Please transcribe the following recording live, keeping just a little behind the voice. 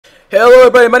Hello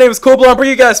everybody, my name is Cool. I'm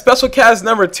bringing you guys special cast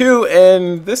number 2,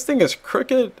 and this thing is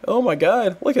crooked. Oh my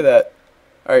god, look at that.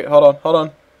 Alright, hold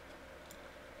on.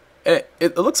 And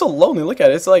it looks so lonely, look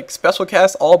at it. It's like special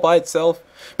cast all by itself.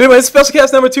 But anyway, it's special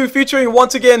cast number 2 featuring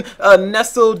once again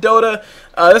Nestle Dota.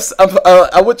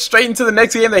 I went straight into the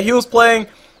next game that he was playing.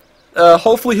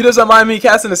 Hopefully he doesn't mind me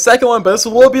casting the second one, but this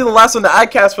will be the last one that I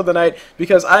cast for the night,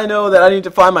 because I know that I need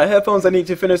to find my headphones, I need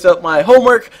to finish up my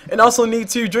homework, and also need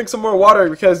to drink some more water,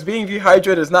 because being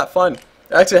dehydrated is not fun.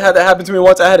 I actually had that happen to me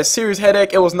once. I had a serious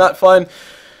headache. It was not fun.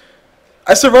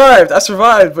 I survived,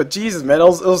 but Jesus, man, it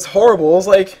was horrible.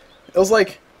 It was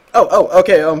like,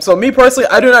 okay, so me personally,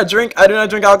 I do not drink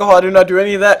alcohol, I do not do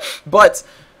any of that, but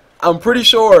I'm pretty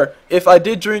sure if I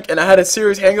did drink and I had a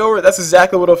serious hangover, that's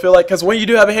exactly what it'll feel like. Because when you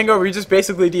do have a hangover, you're just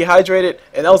basically dehydrated,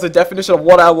 and that was the definition of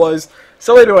what I was.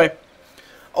 So anyway,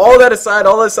 all that aside,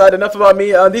 enough about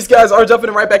me. These guys are jumping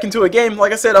right back into a game.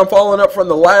 Like I said, I'm following up from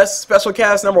the last special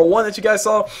cast number 1 that you guys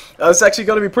saw. It's actually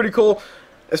going to be pretty cool,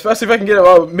 especially if I can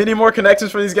get many more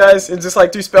connections from these guys and just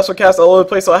like do special casts all over the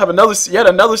place. So I have yet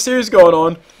another series going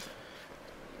on,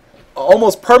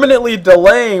 almost permanently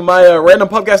delaying my random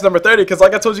podcast number 30, because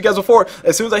like I told you guys before,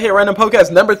 as soon as I hit random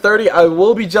podcast number 30, I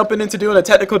will be jumping into doing a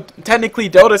technically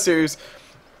Dota series,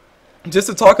 just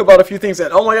to talk about a few things.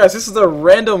 And oh my gosh, this is a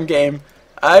random game.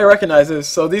 I recognize this.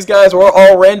 So these guys were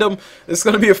all random. It's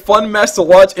going to be a fun match to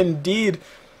watch indeed.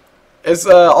 It's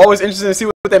always interesting to see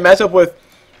what they match up with.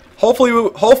 Hopefully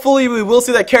we will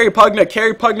see that Carry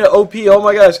Pugna OP. Oh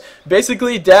my gosh,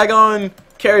 basically daggone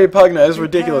Carry Pugna is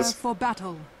ridiculous. For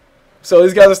battle. So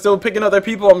these guys are still picking up their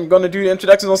people. I'm going to do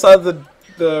introductions on the side of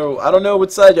the I don't know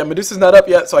which side yet. Medusa's not up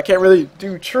yet, so I can't really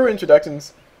do true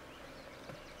introductions.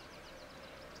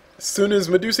 As soon as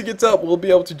Medusa gets up, we'll be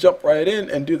able to jump right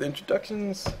in and do the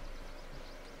introductions.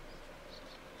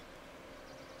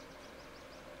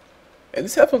 And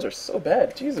these headphones are so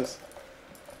bad, Jesus.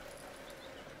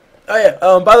 Oh yeah,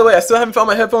 by the way, I still haven't found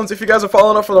my headphones. If you guys are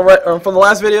following up from the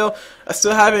last video, I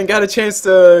still haven't got a chance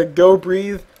to go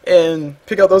breathe and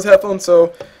pick up those headphones,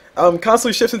 so I'm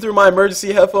constantly shifting through my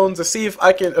emergency headphones to see if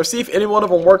I can, or see if any one of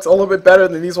them works a little bit better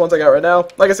than these ones I got right now.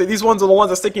 Like I said, these ones are the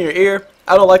ones that stick in your ear.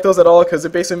 I don't like those at all, because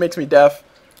it basically makes me deaf,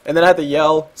 and then I have to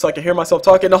yell so I can hear myself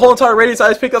talking. The whole entire radio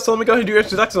side is picked up, so let me go ahead and do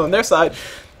introductions on their side.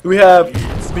 We have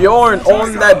Bjorn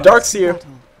on that Darkseer.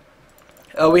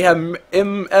 We have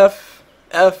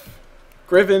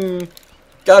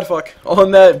mffgrvn.godfuck on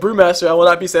that Brewmaster. I will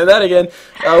not be saying that again.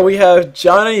 We have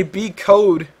Johnny B.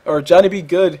 Good on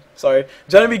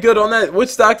that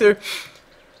Witch Doctor.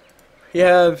 You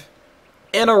have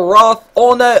Anna Roth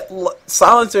on that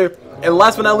Silencer. And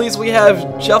last but not least, we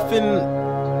have Juffins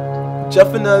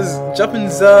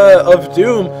of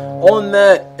Doom on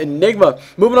that Enigma.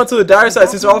 Moving on to the dire side,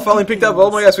 since they're all finally picked up. Oh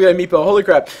my gosh, we got Meepo. Holy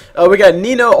crap. We got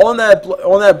Nino on that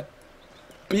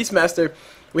Beastmaster.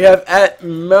 We have at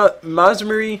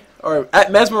Mesmerize on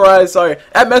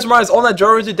that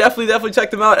Georgia. Definitely check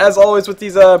them out, as always, with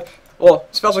these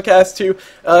special casts too.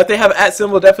 If they have at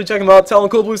symbol, definitely check them out. Tell them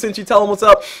Cool Blue sent you. Tell them what's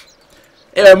up.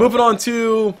 And moving on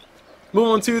to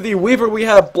the Weaver, we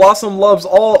have Blossom Loves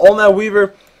All on that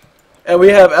Weaver, and we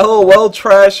have LOL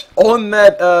Trash on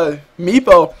that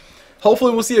Meepo.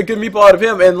 Hopefully we'll see a good meatball out of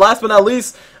him. And last but not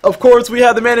least, of course, we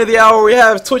have the man of the hour. We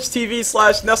have Twitch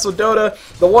TV/Nestle Dota,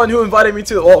 the one who invited me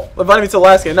to the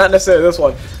last game, not necessarily this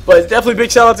one, but definitely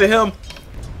big shout out to him.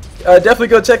 Definitely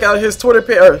go check out his Twitter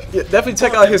page, or definitely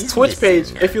check out his Twitch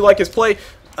page if you like his play.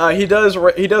 He does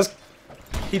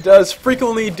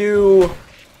frequently do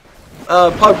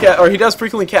podcast, or he does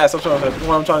frequently cast. That's what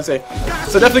I'm trying to say.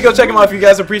 So definitely go check him out if you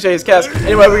guys appreciate his cast.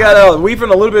 Anyway, we got Weaver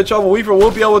in a little bit of trouble. Weaver will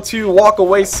be able to walk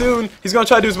away soon. He's going to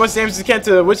try to do as much damage as he can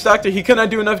to the Witch Doctor. He could not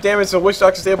do enough damage, so Witch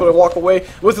Doctor's able to walk away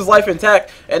with his life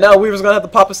intact. And now Weaver's going to have to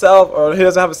pop a salve, or he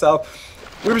doesn't have a salve.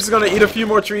 Weaver's going to eat a few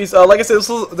more trees. Like I said,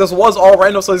 this was all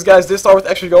random, so these guys did start with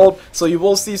extra gold. So you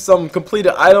will see some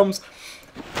completed items.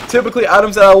 Typically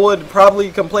items that I would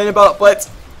probably complain about, but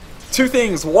two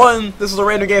things. One, this is a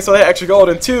random game, so they had extra gold.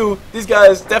 And two, these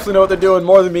guys definitely know what they're doing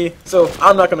more than me, so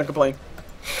I'm not going to complain.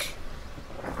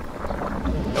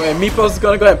 Anyway, Meepo's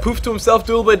going to go ahead and poof to himself,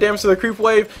 do a little bit of damage to the creep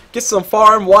wave, get some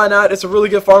farm. Why not? It's a really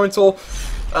good farming tool.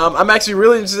 I'm actually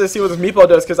really interested to see what this Meepo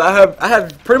does, because I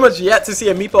have pretty much yet to see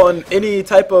a Meepo in any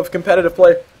type of competitive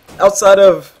play outside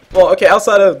of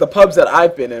the pubs that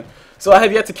I've been in. So I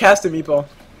have yet to cast a Meepo.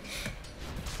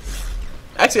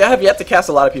 Actually, I have yet to cast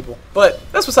a lot of people, but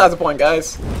that's besides the point,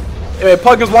 guys. Anyway,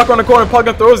 Puggin's walking on the corner.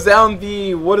 Puggin throws down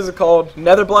the, what is it called?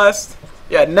 Nether Blast?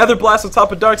 Yeah, Nether Blast on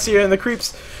top of Darkseer and the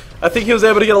creeps. I think he was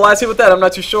able to get a last hit with that. I'm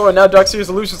not too sure. And now Darkseer's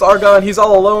Lucius Argon. He's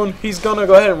all alone. He's going to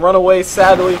go ahead and run away,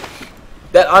 sadly.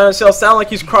 That ion shell sound like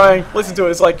he's crying. Listen to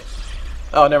it. It's like,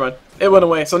 oh, never mind. It went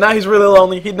away. So now he's really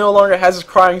lonely. He no longer has his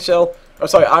crying shell. Or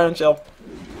sorry, ion shell.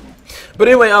 But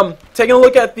anyway, taking a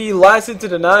look at the last hit to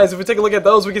denies. If we take a look at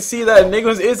those, we can see that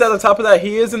Enigmas is at the top of that.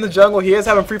 He is in the jungle. He is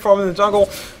having free farm in the jungle.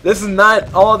 This is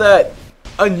not all that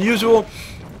unusual.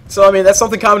 So, I mean, that's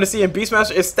something common to see. And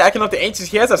Beastmaster is stacking up the Ancients.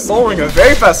 He has a Soul Ring, a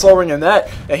very fast Soul Ring in that.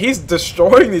 And he's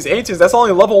destroying these Ancients. That's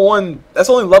only level 1. That's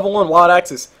only level 1 Wild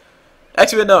Axis.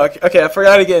 Actually, no. Okay, I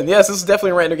forgot again. Yes, this is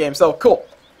definitely a random game. So, cool.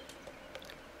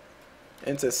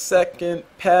 Into second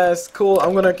pass. Cool.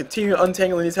 I'm going to continue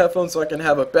untangling these headphones so I can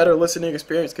have a better listening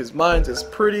experience. Because mine is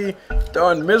pretty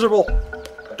darn miserable.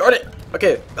 Darn it.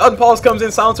 Okay, Unpause comes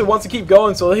in. Silencer wants to keep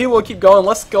going, so he will keep going.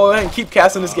 Let's go ahead and keep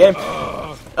casting this game.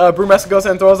 Brewmaster goes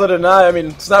ahead and throws out a deny. I mean,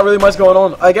 it's not really much going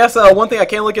on. I guess one thing I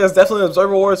can look at is definitely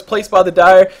Observer Wards placed by the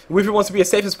Dire. Weaver wants to be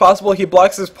as safe as possible. He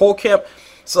blocks his pole camp,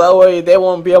 so that way they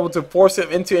won't be able to force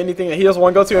him into anything that he doesn't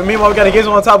want to go to. And meanwhile, we got a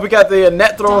Gizmo on top. We got the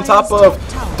net throw on top of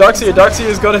Darkseer. Darkseer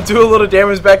is going to do a little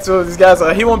damage back to these guys.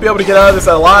 He won't be able to get out of this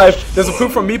alive. There's a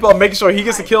poop from Meepo making sure he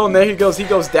gets a kill, and there he goes. He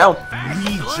goes down.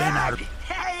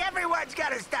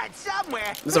 Gotta start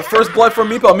somewhere. There's a first blood from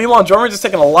Meepo. Meanwhile, Joe Ranger's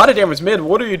taking a lot of damage mid.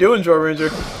 What are you doing, Joe Ranger?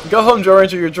 Go home, Joe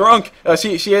Ranger. You're drunk.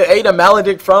 She ate a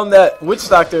maledict from that witch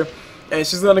doctor, and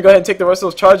she's gonna go ahead and take the rest of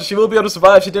those charges. She will be able to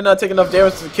survive. She did not take enough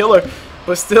damage to kill her,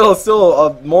 but still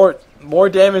more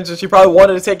damage than she probably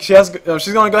wanted to take. She's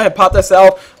gonna go ahead and pop that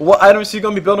salve. What item is she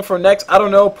gonna be building for next? I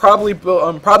don't know. Probably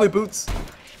boots.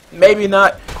 Maybe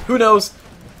not. Who knows?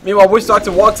 Meanwhile, Witch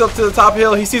Doctor walks up to the top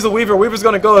hill. He sees a Weaver. Weaver's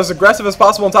going to go as aggressive as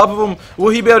possible on top of him.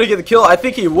 Will he be able to get the kill? I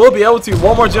think he will be able to.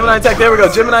 One more Gemini attack. There we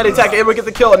go. Gemini attack. Able to get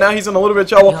the kill. And now he's in a little bit of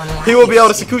trouble. He will be able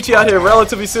to Sakuchi out here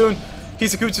relatively soon. He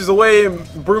Sakuchi's away.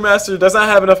 Brewmaster does not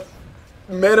have enough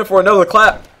mana for another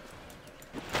clap.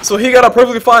 So he got out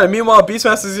perfectly fine. And meanwhile,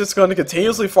 Beastmaster is just going to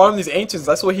continuously farm these Ancients.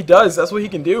 That's what he does. That's what he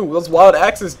can do. Those Wild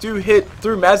Axes do hit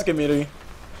through magic immunity.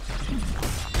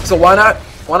 So why not?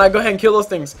 Why not go ahead and kill those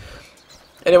things?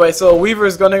 Anyway, so Weaver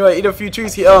is going to go eat a few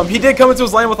trees. He did come into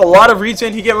his lane with a lot of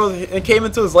regen. He came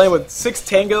into his lane with 6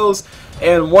 tangos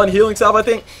and 1 healing salve, I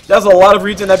think. That's a lot of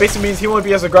regen. That basically means he won't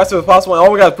be as aggressive as possible. And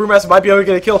oh my god, Brewmaster might be able to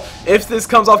get a kill. If this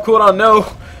comes off cooldown,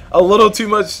 no. A little too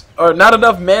much, or not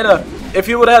enough mana. If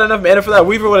he would have had enough mana for that,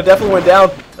 Weaver would have definitely went down.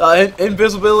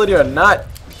 Invisibility or not.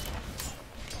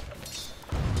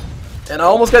 And I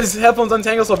almost got these headphones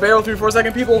untangled, so bear with me for a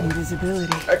second, people.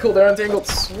 Invisibility. Alright, cool, they're untangled.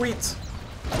 Sweet.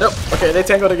 Nope. Okay, they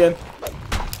tangled again.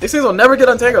 These things will never get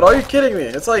untangled. Are you kidding me?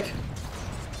 It's like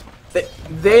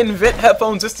they invent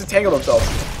headphones just to tangle themselves.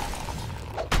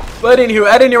 But anywho,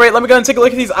 at any rate, let me go ahead and take a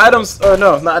look at these items. Or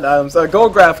no, not items.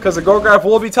 Gold graph, because the gold graph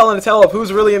will be telling the tale of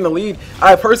who's really in the lead.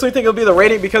 I personally think it'll be the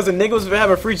Radiant because the Enigma's been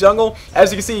having free jungle.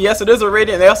 As you can see, yes, it is a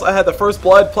Radiant. They also had the first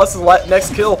blood plus the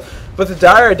next kill. But the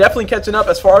Dire are definitely catching up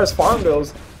as far as farm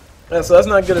goes. And so that's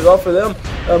not good at all for them.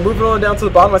 Moving on down to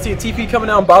the bottom, I see a TP coming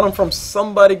down bottom from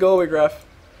somebody. Go away, graph.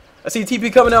 I see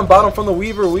TP coming down bottom from the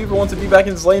Weaver. Weaver wants to be back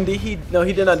in his lane. No,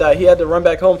 he did not die. He had to run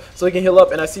back home so he can heal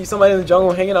up. And I see somebody in the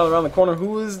jungle hanging out around the corner.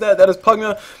 Who is that? That is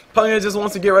Pugna. Pugna just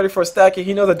wants to get ready for a stack.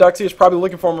 He knows that Darkseer is probably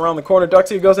looking for him around the corner.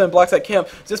 Darkseer goes in and blocks that camp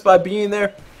just by being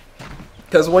there.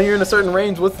 Because when you're in a certain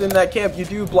range within that camp, you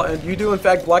do in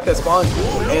fact block that spawn.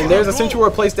 And there's a Sentry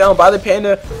Ward placed down by the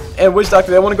Panda and Witch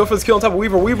Doctor. They want to go for this kill on top of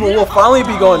Weaver. Weaver will finally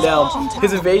be going down.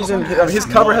 His evasion, his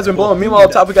cover has been blown. Meanwhile,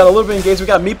 up top we got a little bit engaged. We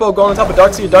got Meepo going on top of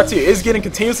Darkseer. Darkseer is getting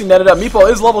continuously netted up.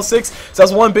 Meepo is level 6, so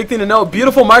that's one big thing to note.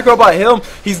 Beautiful micro by him.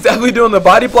 He's definitely doing the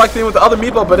body block thing with the other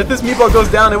Meepo, but if this Meepo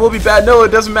goes down, it will be bad. No,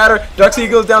 it doesn't matter.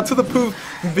 Darkseer goes down to the poof.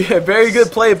 Very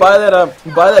good play by that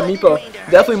Meepo.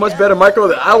 Definitely much better micro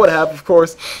than I would have, of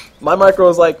course. My micro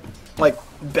is like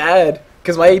bad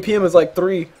because my APM is like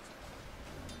 3.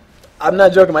 I'm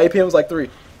not joking. My APM was like 3.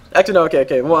 Actually, no.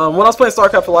 Okay. Well, when I was playing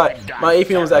StarCraft a lot, my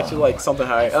APM was actually like something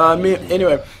higher.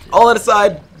 Anyway, all that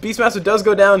aside, Beastmaster does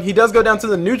go down. He does go down to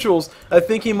the neutrals. I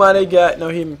think he might have got. No,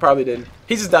 he probably didn't.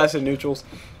 He just dies to the neutrals.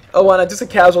 Oh, why not? Just a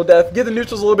casual death. Give the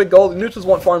neutrals a little bit gold. The neutrals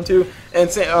want farm too. And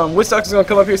Witch Doctor's going to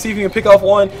come up here, see if he can pick off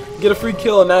one, get a free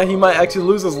kill, and now he might actually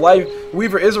lose his life.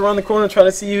 Weaver is around the corner trying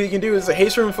to see what he can do. It's a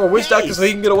haste room for Witch Doctor so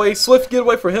he can get away. Swift get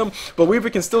away for him, but Weaver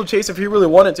can still chase if he really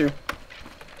wanted to. And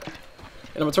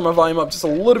I'm going to turn my volume up just a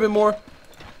little bit more.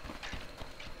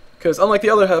 Because unlike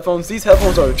the other headphones, these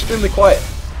headphones are extremely quiet.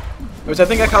 Which I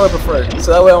think I kind of prefer.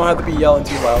 So that way I don't have to be yelling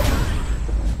too loud.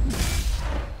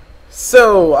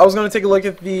 So, I was going to take a look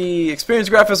at the experience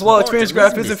graph as well. Experience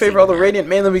graph is in favor of the Radiant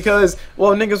mainly because,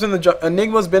 well, Enigma's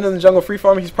been in the jungle free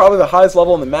farming. He's probably the highest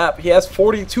level on the map. He has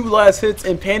 42 last hits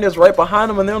and Panda's right behind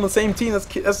him and they're on the same team.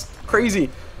 That's crazy.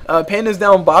 Panda's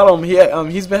down bottom.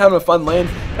 He's been having a fun lane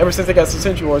ever since they got some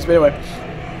Century Wars. But anyway,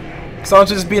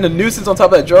 Sancho just being a nuisance on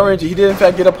top of that Joe Ranger. He did in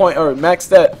fact get a point or max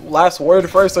that last word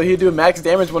first, so he'd do max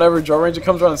damage whenever Joe Ranger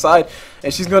comes around the side,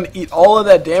 and she's going to eat all of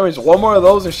that damage. One more of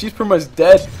those and she's pretty much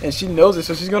dead, and she knows it,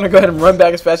 so she's going to go ahead and run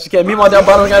back as fast as she can. Meanwhile, down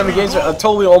bottom we got him engaged. I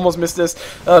totally almost missed this.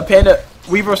 Panda,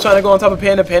 Weaver was trying to go on top of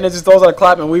Panda. Panda just throws out a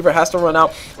clap, and Weaver has to run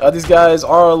out. These guys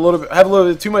are have a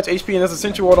little bit too much HP, and there's a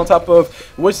Century Ward on top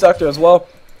of Witch Doctor as well.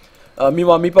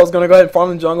 Meanwhile, Meeple's going to go ahead and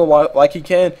farm the jungle like he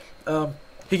can.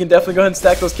 He can definitely go ahead and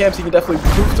stack those camps. He can definitely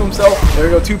poof to himself. There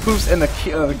we go, 2 poofs, and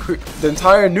the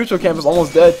entire neutral camp is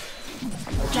almost dead.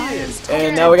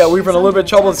 And now we got Weaver in a little bit of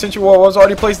trouble. The Century Ward was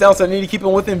already placed down, so I need to keep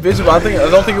him with invisible. I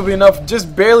don't think it'll be enough.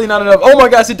 Just barely not enough. Oh my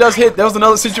gosh, it does hit. There was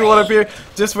another Century Ward up here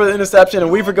just for the interception,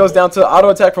 and Weaver goes down to auto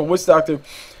attack from Witch Doctor.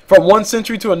 From one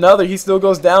Sentry to another, he still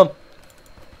goes down.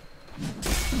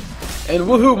 And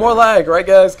woohoo, more lag, right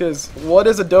guys? Because what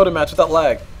is a Dota match without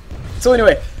lag? So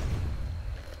anyway,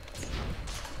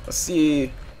 let's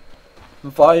see.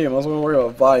 Volume. I was going to worry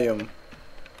about volume.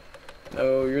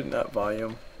 No, you're not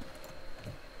volume.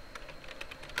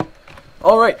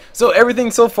 Alright, so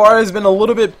everything so far has been a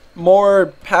little bit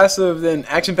more passive than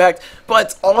action-packed,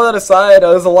 but all that aside,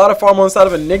 there's a lot of farm on the side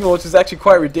of Enigma, which is actually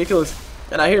quite ridiculous.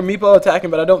 And I hear Meepo attacking,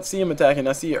 but I don't see him attacking.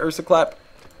 I see Ursa clap,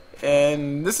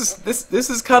 and this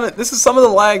is some of the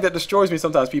lag that destroys me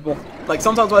sometimes, people. Like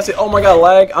sometimes when I say, "Oh my God,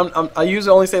 lag," I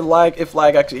usually only say lag if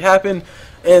lag actually happened,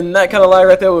 and that kind of lag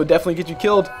right there would definitely get you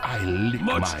killed. I lick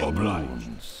my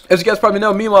wounds. As you guys probably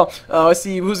know, meanwhile, I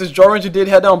see who's this Joe Ranger did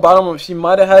head down bottom. She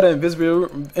might have had an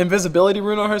invisibility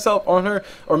rune on her,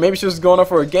 or maybe she was going up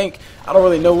for a gank. I don't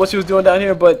really know what she was doing down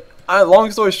here, but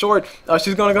long story short,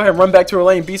 she's going to go ahead and run back to her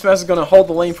lane. Beastmaster is going to hold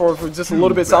the lane for her for just a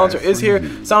little bit. Silencer is here.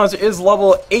 Silencer is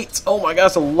level 8. Oh my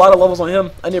gosh, a lot of levels on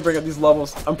him. I need to bring up these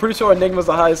levels. I'm pretty sure Enigma's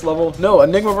the highest level. No,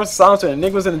 Enigma versus Silencer.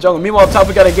 Enigma's in the jungle. Meanwhile, up top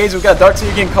we got engaged. We got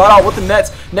Darkseer getting caught out with the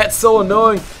nets. Net's so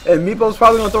annoying. And Meepo's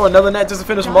probably going to throw another net just to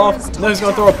finish him off. Then he's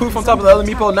going to throw a poof on top of the other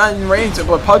Meepo, not in range.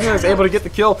 But Pugman is able to get the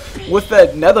kill with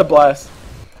that Nether Blast.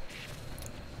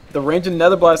 The range in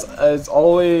Nether Blast is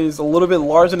always a little bit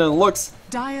larger than it looks.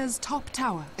 Dire's top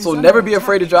tower is so never be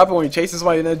afraid to drop it when you're chasing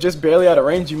somebody and they're just barely out of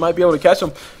range. You might be able to catch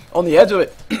them on the edge of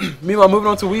it. Meanwhile, moving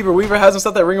on to Weaver. Weaver has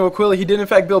himself that Ring of Aquila. He did in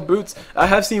fact build boots. I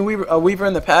have seen Weaver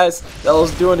in the past that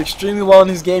was doing extremely well in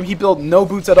his game. He built no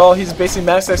boots at all. He's basically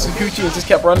maxed out Sukuchi and just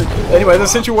kept running. Anyway, the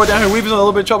Century Ward down here. Weaver's in a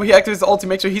little bit of trouble. He activates the ulti,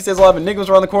 make sure he stays alive. Enigma's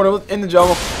around the corner in the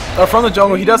jungle. From the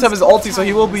jungle. He does have his ulti, so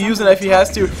he will be using it if he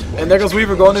has to. And there goes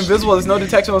Weaver going invisible. There's no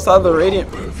detection on the side of the Radiant.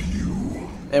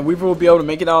 And Weaver will be able to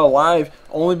make it out alive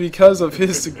only because of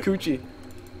his Sukuchi.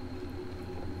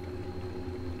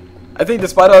 I think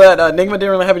despite all that, Enigma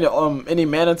didn't really have any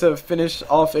mana to finish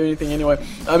off anything anyway.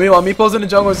 Meanwhile, Meepo's in the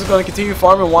jungle. He's just going to continue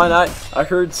farming. Why not? I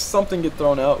heard something get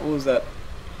thrown out. What was that?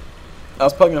 I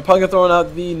was Pugman throwing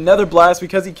out the Nether Blast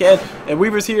because he can, and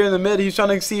Weaver's here in the mid. He's trying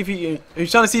to see if he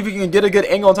can get a good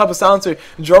angle on top of Silencer.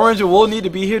 Joe Ranger will need to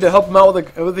be here to help him out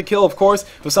with the kill, of course.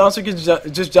 But Silencer can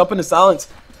just jump into silence.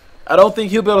 I don't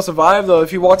think he'll be able to survive though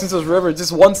if he walks into this river.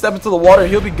 Just one step into the water,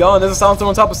 he'll be gone. There's a Silencer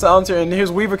on top of Silencer, and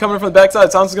here's Weaver coming from the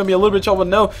backside. Silencer's gonna be a little bit of trouble.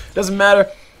 No, doesn't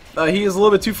matter. He is a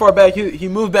little bit too far back. He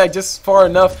moved back just far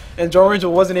enough, and Joe Ranger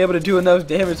wasn't able to do enough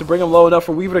damage to bring him low enough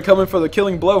for Weaver to come in for the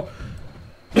killing blow.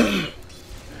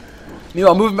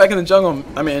 Meanwhile, moving back in the jungle.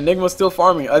 Enigma's still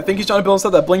farming. I think he's trying to build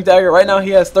himself that Blink Dagger. Right now,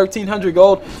 he has 1,300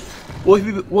 gold.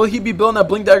 Will he be building that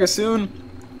Blink Dagger soon?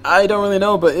 I don't really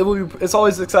know, but it's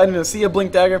always exciting to see a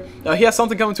Blink Dagger. He has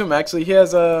something coming to him actually. He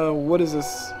has what is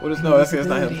this? No, that's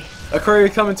not him. A courier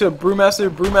coming to a Brewmaster.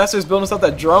 Brewmaster is building himself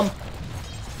that drum.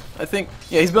 I think,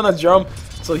 yeah, he's building a drum.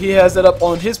 So he has that up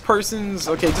on his person's.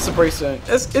 Okay, just a bracer.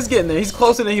 It's getting there. He's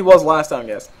closer than he was last time,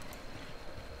 guys.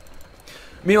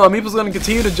 Meanwhile, Meepo's going to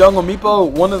continue to jungle.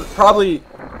 Meepo, probably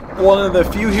one of the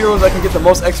few heroes that can get the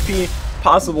most XP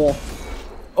possible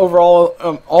overall,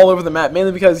 all over the map,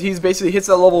 mainly because he's basically hits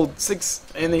that level 6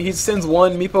 and he sends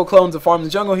one Meepo clone to farm the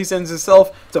jungle. He sends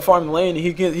himself to farm the lane.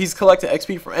 He's collecting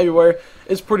XP from everywhere.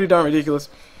 It's pretty darn ridiculous.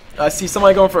 I see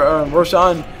somebody going for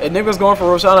Roshan. Enigma's going for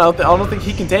Roshan. I don't think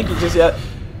he can tank it just yet.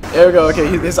 There we go. Okay,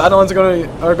 his Eidolons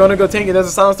are gonna go tank it. There's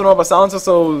a silence thrown out by Silencer,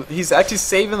 so he's actually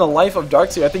saving the life of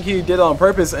Darkseer. I think he did it on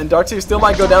purpose, and Darkseer still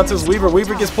might go down to his Weaver.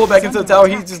 Weaver gets pulled back into the tower.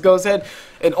 He just goes ahead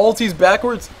and ultis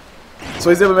backwards, so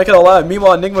he's able to make it alive.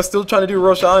 Meanwhile, Enigma's still trying to do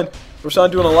Roshan.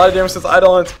 Roshan doing a lot of damage since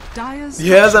Eidolons. He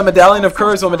has that Medallion of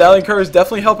Courage, so Medallion of Courage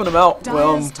definitely helping him out.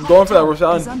 Well, I'm going for that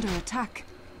Roshan.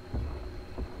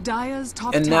 Dire's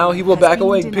top And tower now he will has back been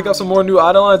away, pick up some denied. more new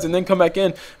item lines, and then come back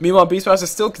in. Meanwhile, Beastmaster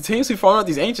is still continuously farming out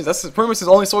these ancients. That's pretty much his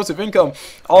only source of income.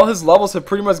 All his levels have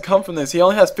pretty much come from this. He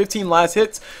only has 15 last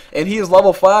hits, and he is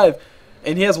level 5,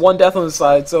 and he has 1 death on his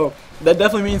side. So that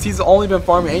definitely means he's only been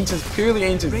farming ancients, purely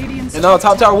ancients. Radiant's And now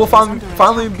top tower will tower is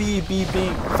finally be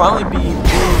being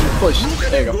pushed.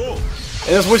 There you go.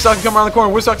 And this Witch Doctor come around the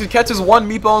corner. Witch Doctor catches one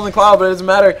meatball in the cloud, but it doesn't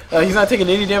matter. He's not taking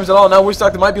any damage at all. Now Witch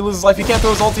Doctor might be losing his life. He can't throw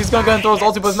his ulti. He's going to go ahead and throw his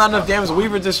ulti, but it's not enough damage.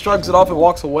 Weaver just shrugs it off and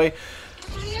walks away.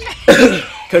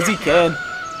 Because he can.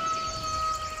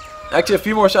 Actually, a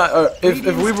few more shots. If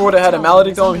Weaver would have had a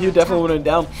Maledict on him, he definitely would have been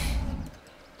down.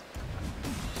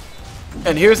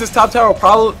 And here's his top tower.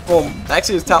 Probably, well,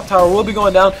 actually his top tower will be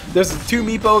going down. There's 2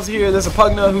 meepos here. There's a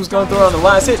Pugna who's going to throw on the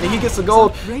last hit, and he gets the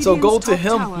gold. So gold to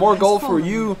him, more gold for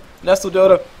you, Nestle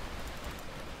Dota.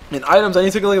 And items, I need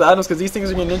to take a look at the items because these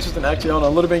things are getting interesting. Actually, on a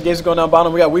little bit of engagement going down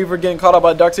bottom. We got Weaver getting caught out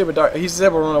by Darksaber, but he's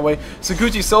able to run away.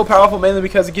 Sakuchi's so powerful mainly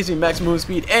because it gives you max movement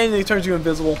speed and it turns you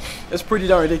invisible. It's pretty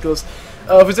darn ridiculous.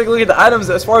 If we take a look at the items,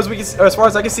 as far as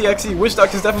I can see, actually, Witch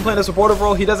Doctor's definitely playing a supportive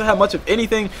role. He doesn't have much of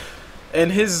anything,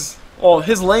 and his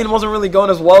lane wasn't really going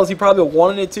as well as he probably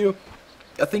wanted it to.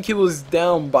 I think he was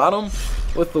down bottom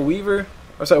with the Weaver,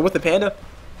 or sorry, with the Panda.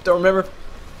 Don't remember.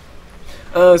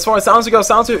 As far as Silencer goes,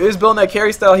 Silencer is building that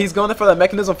carry style. He's going for that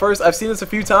mechanism first. I've seen this a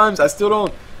few times. I still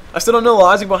don't know the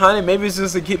logic behind it. Maybe it's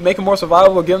just to make him more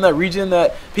survivable, give him that regen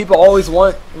that people always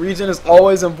want. Regen is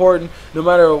always important, no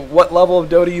matter what level of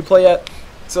Dota you play at.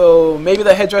 So maybe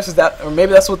the headdress is that, or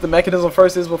maybe that's what the mechanism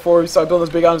first is before we start building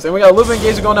those big items. And we got a little bit of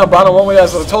engagement going down bottom. One we got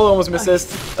so totally almost missed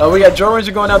this. We got Joe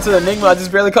Ranger going out to the Enigma. I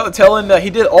just barely caught the tail end. He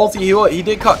did ulti. He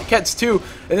did catch 2.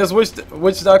 And there's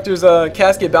Witch Doctor's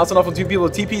casket bouncing off of 2 people.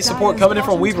 TP support coming in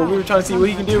from Weaver. We were trying to see what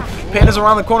he can do. Panda's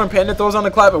around the corner. Panda throws on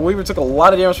the clap, and Weaver took a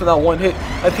lot of damage from that one hit.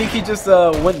 I think he just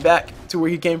went back to where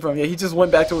he came from. Yeah, he just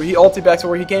went back to where he ulted back to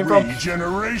where he came from.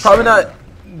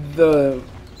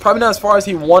 Probably not as far as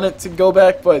he wanted to go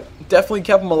back, but definitely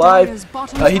kept him alive.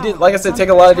 He did, like I said, take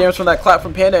a lot of damage from that clap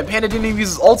from Panda, and Panda didn't even use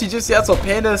his ulti just yet, so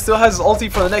Panda still has his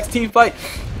ulti for the next team fight.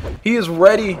 He is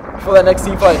ready for that next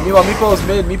team fight. Meanwhile, Meepo is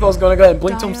mid. Meepo is going to go ahead and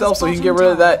blink to himself so he can get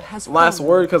rid of that last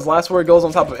word, because last word goes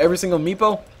on top of every single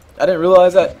Meepo. I didn't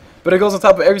realize that. But it goes on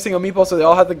top of every single Meepo, so they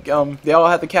all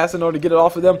have to cast in order to get it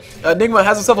off of them. Enigma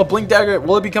has himself a blink dagger.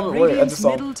 Will it be coming? Wait, I just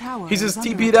saw him. He's just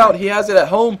TP'd out. He has it at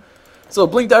home. So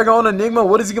blink dagger on Enigma.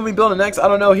 What is he gonna be building next? I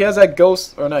don't know. He has that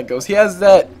ghost, or not ghost. He has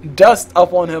that dust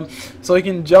up on him, so he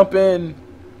can jump in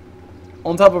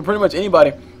on top of pretty much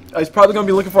anybody. He's probably gonna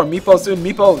be looking for a Meepo soon.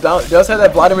 Meepo does have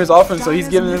that Vladimir's offering, so he's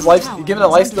giving his life, giving a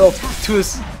lifesteal to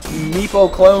his Meepo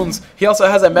clones. He also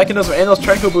has that mechanism and those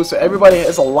Tranquil boosts, so everybody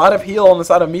has a lot of heal on the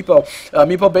side of Meepo.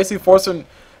 Meepo basically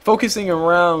focusing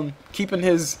around keeping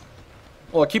his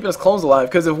clones alive,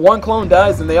 because if one clone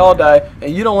dies, then they all die,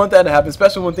 and you don't want that to happen,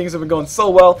 especially when things have been going so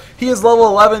well. He is level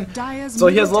 11, so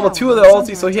he has level 2 of their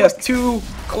ulti, so he has 2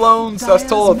 clones, so that's a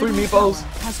total of 3 Meepos.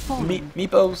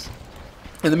 Meepos.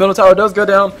 And the middle tower does go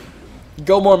down.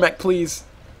 Go more mech, please.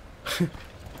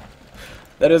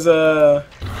 That is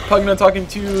Pugna talking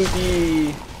to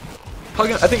the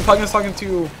I think Pugna's talking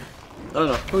to, I don't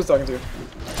know who's talking to.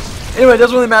 Anyway, it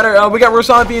doesn't really matter. We got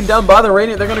Roshan being done by the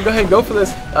Radiant. They're going to go ahead and go for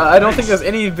this. I don't think there's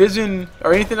any vision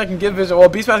or anything that can give vision. Well,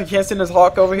 Beastmaster can't send his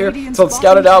Hawk over here, so it's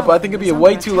scouted out, but I think it'd be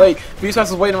way too late.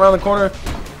 Beastmaster's waiting around the corner.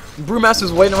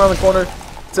 Brewmaster's waiting around the corner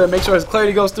to make sure his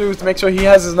clarity goes through, to make sure he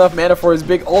has enough mana for his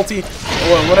big ulti.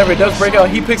 Or whenever it does break out,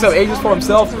 he picks up Aegis for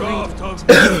himself.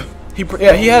 He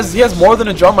has more than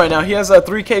a drum right now. He has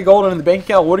 3K gold in the bank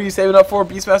account. What are you saving up for,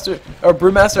 Beastmaster or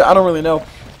Brewmaster? I don't really know.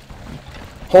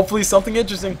 Hopefully something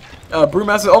interesting.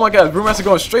 Brewmaster, oh my god, Brewmaster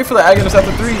going straight for the Agnes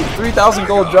after 3,000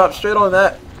 gold drop straight on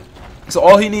that. So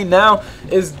all he needs now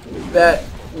is that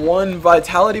one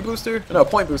vitality booster, no,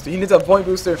 point booster. He needs a point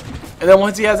booster, and then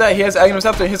once he has that, he has Aghanim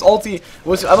Scepter. His ulti,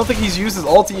 which I don't think he's used his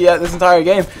ulti yet this entire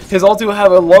game. His ulti will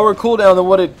have a lower cooldown than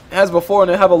what it has before,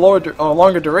 and it'll have a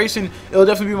longer duration. It'll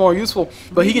definitely be more useful,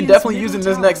 but he can definitely use it in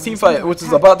this next team fight, which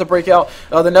is about to break out.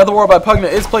 The Nether War by Pugna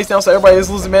is placed down, so everybody is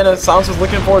losing mana. Silencer's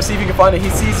looking for it, see if he can find it. He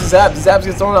sees the Zap. The Zap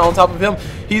gets thrown out on top of him.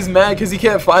 He's mad because he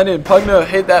can't find it. Pugna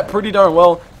hit that pretty darn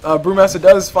well. Brewmaster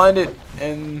does find it,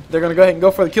 and they're gonna go ahead and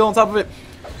go for the kill on top of it.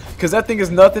 Because that thing is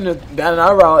nothing to bat an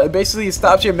eyebrow. It basically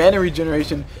stops your mana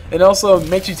regeneration. And also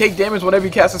makes you take damage whenever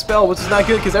you cast a spell, which is not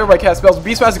good because everybody casts spells.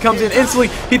 Beastmaster comes in instantly.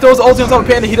 He throws the ulti on top of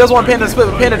Panda. He does want Panda to split,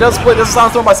 but Panda does split. There's a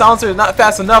silence thrown by Silencer. Not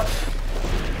fast enough.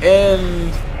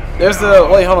 And there's the...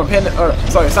 Wait, hold on. Panda... Or,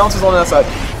 sorry, Silencer's on that side.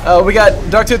 We got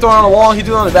Dark Tear thrown on the wall. He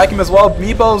doing it on the vacuum as well.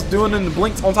 Meepo's doing in the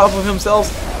blinks on top of himself.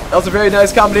 That was a very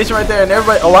nice combination right there, and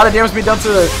everybody, a lot of damage being done to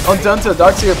the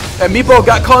Darkseer. And Meepo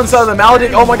got caught inside of the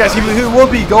Maledict. Oh my gosh, he will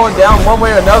be going down one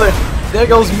way or another. There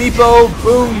goes Meepo.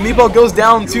 Boom. Meepo goes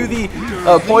down to the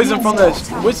poison from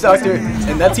the Witch Doctor,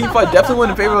 and that team fight definitely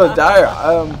went in favor of the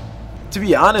Dire. To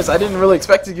be honest, I didn't really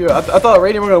expect it to. I thought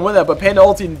Radiant were going to win that, but Panda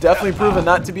Ulti definitely proven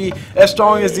not to be as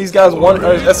strong as these guys want,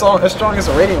 or as strong as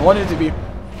the Radiant wanted it to be.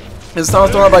 His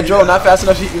sound's thrown out by Joe, not fast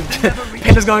enough.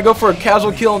 Panda's going to go for a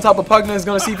casual kill on top of Pugna. He's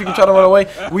going to see if he can try to run away.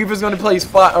 Weaver's going to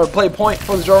play point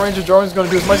for the Joe Ranger. Joe Ranger's going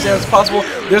to do as much damage as possible.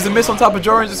 There's a miss on top of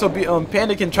Joe Ranger, so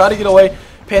Panda can try to get away.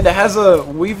 Panda has a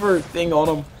Weaver thing on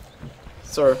him.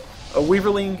 Sorry, a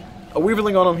Weaverling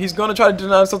on him. He's going to try to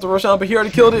deny himself to Roshan, but he already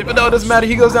killed it. But no, it doesn't matter.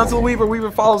 He goes down to the Weaver.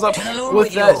 Weaver follows up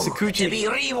with that Sakuchi.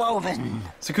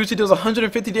 Sakuchi does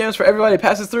 150 damage for everybody it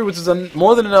passes through, which is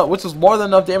more than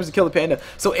enough damage to kill the Panda.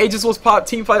 So Aegis was popped,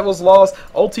 team fight was lost,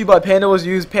 ulti by Panda was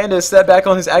used. Panda is set back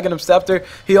on his Aghanim Scepter.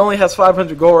 He only has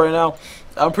 500 gold right now.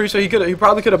 I'm pretty sure he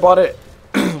probably could have bought it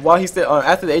while he stayed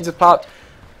after the Aegis popped.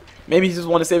 Maybe he just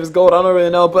wanted to save his gold. I don't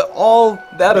really know. But all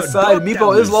that aside,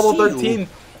 Meepo is level 13.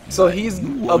 So he's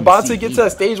about to get to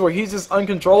that stage where he's just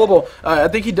uncontrollable. I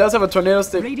think he does have a tornado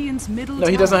stick. No,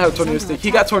 he doesn't have a tornado stick. He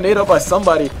got tornadoed by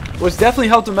somebody, which definitely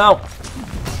helped him out.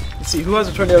 Let's see, who has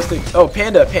a tornado stick? Oh,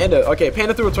 Panda. Okay,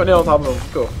 Panda threw a tornado on top of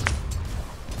him. Cool.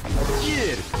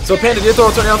 So Panda did throw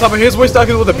a tornado on top of him. Here's Witch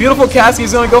Doctor with a beautiful cast.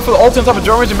 He's going to go for the ult on top of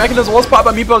Joe Ranger. Mechanism was popped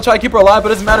by Meepo to try to keep her alive,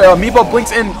 but it doesn't matter. Meepo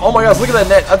blinks in. Oh my gosh, look at that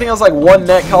net. I think that was like one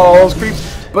net, caught all those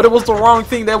creeps. But it was the wrong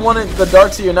thing. They wanted the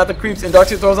Darkseer, not the creeps, and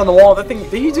Darkseer throws on the wall. That thing,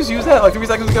 did he just use that like 3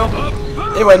 seconds ago?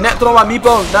 Anyway, net thrown by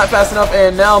Meepo, not fast enough,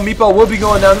 and now Meepo will be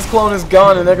going down. This clone is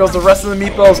gone, and there goes the rest of the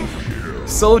Meepos.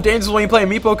 So dangerous when you play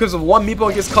Meepo, because if one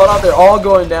Meepo gets caught out, they're all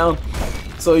going down.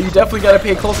 So you definitely got to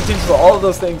pay close attention to all of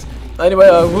those things. Anyway,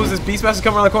 who's this? Beastmaster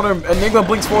coming around the corner. Enigma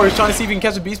blinks forward. He's trying to see if he can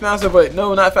catch a Beastmaster, but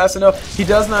no, not fast enough. He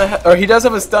does not, or he does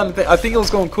have a stun. I think it was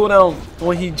going to cool down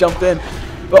when he jumped in.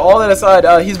 But all that aside,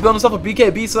 he's building himself a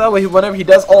BKB, so that way whenever he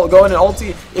does go in and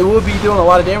ulti, it will be doing a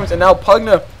lot of damage. And now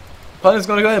Pugna's going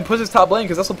to go ahead and push his top lane,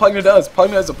 because that's what Pugna does.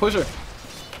 Pugna is a pusher.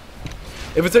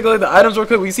 In particular, the items real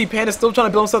quick, we see Panda still trying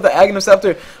to build himself the Aghanim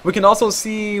Scepter. We can also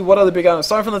see what other big items.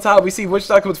 Starting from the top, we see Witch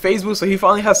Doctor with phase boost, so he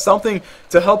finally has something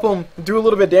to help him do a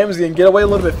little bit of damage and get away a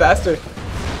little bit faster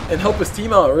and help his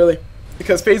team out, really.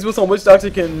 Because phase boost on Witch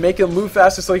Doctor can make him move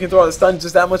faster, so he can throw out the stun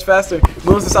just that much faster.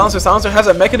 Moves the Silencer. Silencer has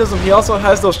a mechanism. He also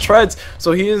has those treads,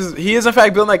 so he is in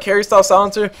fact building that carry style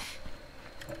Silencer.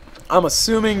 I'm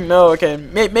assuming no. Okay,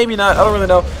 maybe not. I don't really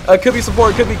know. Could be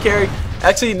support. Could be carry.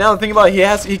 Actually, now that I think about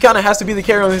it, he kind of has to be the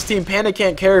carry on his team. Panda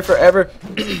can't carry forever.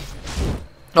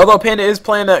 Although Panda is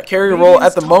playing that carry role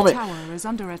at the moment.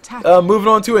 Moving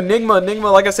on to Enigma.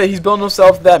 Enigma, like I said, he's building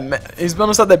himself that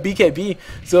BKB,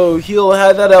 so he'll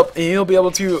have that up and he'll be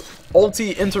able to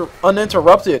ulti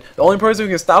uninterrupted. The only person who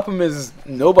can stop him is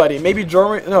nobody. Maybe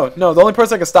Jordan. No. The only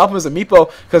person that can stop him is a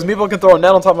Meepo, because Meepo can throw a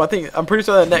net on top of him. I'm pretty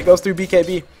sure that net goes through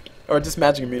BKB or just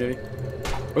magic immunity,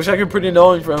 which I can pretty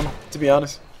annoying for him, to be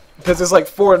honest, because there's like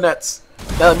 4 nets.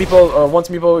 Now that Meepo, or once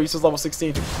Meepo reaches level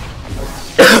 16.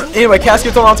 Anyway,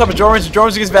 Casket thrown on top of Jordan.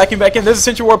 Jordan gets vacuumed back in. There's a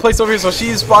Sentry Ward placed over here, so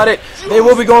she's spotted. They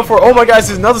will be going for it. Oh my gosh,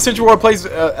 there's another Sentry Ward placed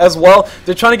as well.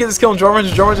 They're trying to get this kill on Jordan.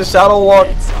 Jordan's Shadow Walk,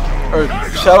 or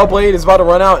Shadow Blade is about to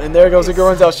run out, and there goes. It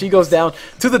runs out. She goes down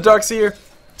to the Darkseer.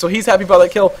 So he's happy about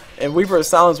that kill. And Weaver is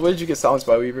silenced. What did you get silenced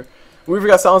by, Weaver? Weaver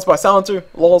got silenced by Silencer.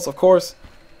 Lols, of course.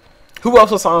 Who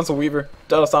else was silenced with Weaver?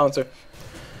 Dota Silencer.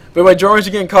 But anyway, Jordan's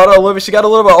getting caught out a little bit. She got a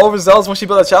little bit overzealous when she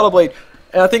built that Shadow Blade.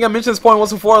 And I think I mentioned this point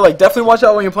once before, like, definitely watch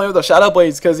out when you're playing with the Shadow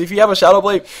Blades, because if you have a Shadow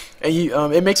Blade, and you,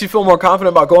 it makes you feel more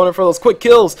confident about going in for those quick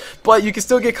kills, but you can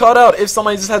still get caught out if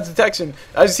somebody just has detection.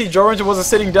 As you see, Joe Ranger was a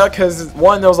sitting duck, because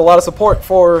 1, there was a lot of support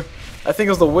for, I think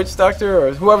it was the Witch Doctor,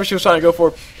 or whoever she was trying to go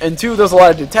for, and 2, there's a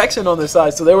lot of detection on this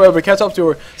side, so they were able to catch up to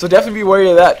her, so definitely be wary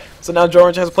of that. So now Joe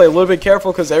Ranger has to play a little bit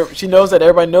careful, because she knows that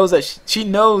everybody knows that she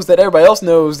knows that everybody else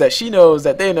knows that she knows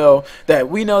that they know, that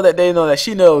we know that they know that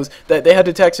she knows that they have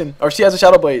detection, or she has a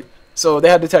Shadow Blade. So they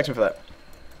have detection for that.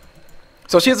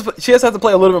 So she has to have to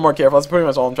play a little bit more careful. That's pretty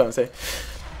much all I'm trying to say.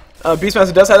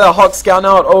 Beastmaster does have that Hawk scouting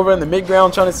out over in the mid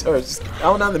ground, trying to, or just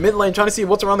out down the mid lane, trying to see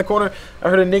what's around the corner. I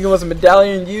heard Enigma was a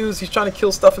medallion used. He's trying to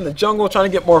kill stuff in the jungle, trying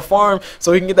to get more farm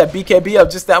so he can get that BKB up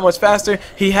just that much faster.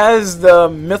 He has the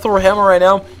Mithril Hammer right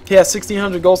now. He has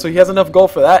 1,600 gold, so he has enough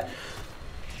gold for that.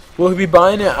 Will he be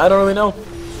buying it? I don't really know.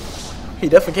 He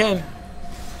definitely can.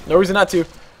 No reason not to.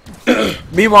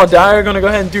 Meanwhile, Dire gonna go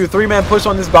ahead and do a 3-man push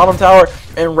on this bottom tower,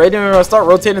 and Raiden gonna start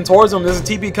rotating towards him. There's a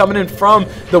TP coming in from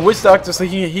the Witch Doctor, so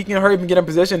he can hurry up and get in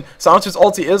position. Silencer's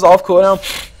ulti is off cooldown.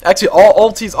 Actually,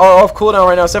 all ultis are off cooldown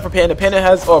right now except for Panda.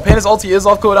 Panda's ulti is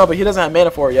off cooldown, but he doesn't have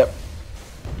mana for it yet.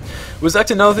 Which is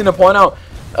actually another thing to point out.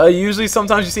 Usually,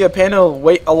 sometimes you see a Panda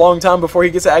wait a long time before he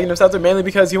gets the Aghanim Scepter, mainly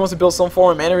because he wants to build some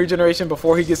form of mana regeneration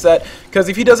before he gets that. Because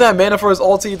if he doesn't have mana for his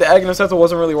ulti, the Aghanim Scepter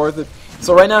wasn't really worth it.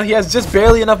 So right now, he has just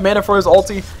barely enough mana for his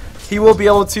ulti. He will be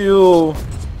able to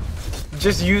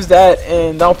just use that,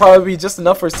 and that'll probably be just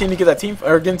enough for his team to get that team,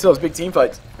 or get into those big team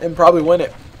fights, and probably win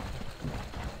it.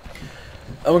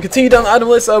 We continue down the item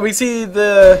list. We see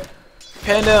the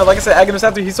Panda, like I said, Aghanim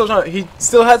Scepter. He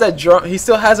still has that drum. He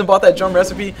still hasn't bought that drum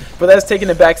recipe, but that's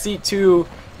taking a backseat to,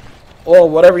 well,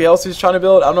 whatever else he's trying to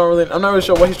build. I'm not really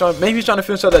sure what he's trying. Maybe he's trying to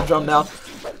finish up that drum now.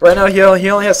 Right now, he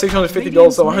only has 650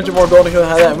 gold, so 100 more gold, and he'll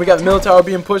have that. And we got Middle Tower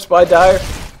being pushed by Dire.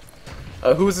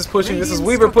 Who is this pushing? This is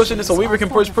Weaver pushing this, so Weaver can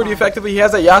push pretty effectively. He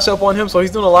has that Yasha up on him, so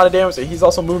he's doing a lot of damage. And he's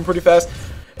also moving pretty fast.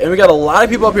 And we got a lot of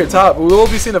people up here top. We will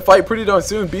be seeing a fight pretty darn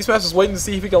soon. Beastmaster's waiting to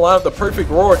see if he can line up the perfect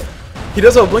roar. He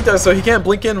does have a blink there, so he can't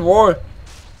blink in roar.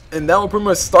 And that will pretty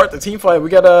much start the team fight. We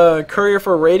got a courier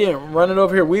for Radiant running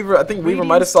over here. Weaver, I think Weaver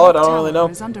might have saw it. I don't really know.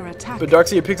 But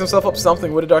Darkseid picks himself up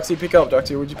something. What did Darkseid pick up?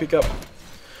 Darkseid, what'd you pick up?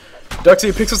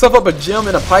 Darkseid picks himself up a gem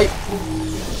and a pipe.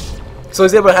 So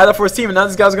he's able to have that for his team, and now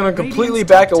this guy's going to completely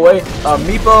back away.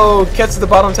 Meepo catches the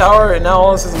bottom tower, and now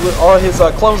all his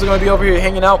clones are going to be over here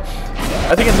hanging out.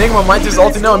 I think Enigma might just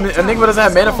ulti. No, Enigma doesn't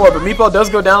have mana for it, but Meepo does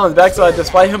go down on the backside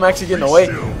despite him actually getting away.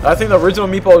 I think the original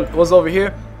Meepo was over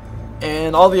here,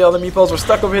 and all the other Meepos were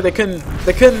stuck over here. They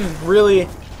couldn't really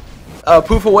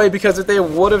poof away, because if they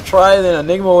would have tried, then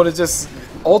Enigma would have just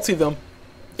ultied them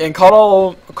and caught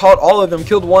all of them,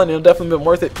 killed one, and it would definitely been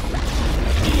worth it.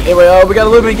 Anyway, we got a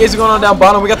little bit of engagement going on down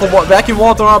bottom. We got the vacuum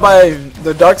wall thrown out by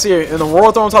the Darkseid, and the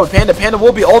roar thrown on top of Panda. Panda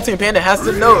will be ulting, and Panda has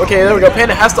to know. Okay, there we go.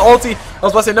 Panda has to ulti. I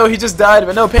was about to say no, he just died,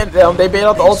 but no, Panda. They bait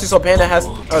out the ulti, so Panda's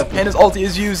ulti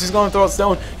is used. He's going to throw a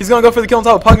stone. He's going to go for the kill on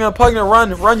top of Pugna.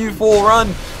 Pugna, run, you fool,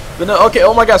 run. But no, okay.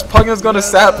 Oh my gosh, Pugna's going to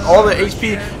sap all the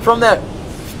HP from that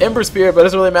Ember Spear, but it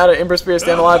doesn't really matter. Ember Spear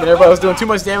staying alive, and everybody was doing too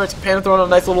much damage. Panda throwing a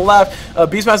nice little laugh.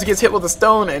 Beastmaster gets hit with a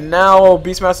stone, and now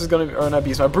Beastmaster's going to, or not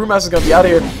Beastmaster, Brewmaster's going to be out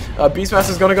of here.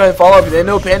 Beastmaster's going to go ahead and follow up. They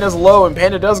know Panda's low, and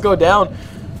Panda does go down.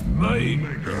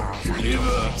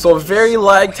 So a very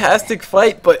lag-tastic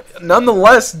fight, but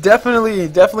nonetheless,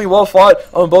 definitely well fought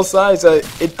on both sides.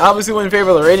 It obviously went in favor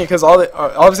of the Radiant, because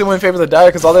obviously went in favor of the Dire,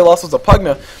 because all they lost was a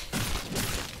Pugna.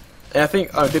 And I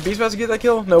think, did Beastmaster get that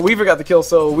kill? No, Weaver got the kill,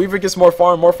 so Weaver gets more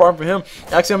farm for him.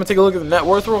 Actually, I'm going to take a look at the net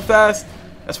worth real fast.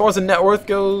 As far as the net worth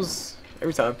goes,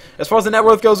 every time. As far as the net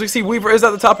worth goes, we see Weaver is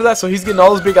at the top of that, so he's getting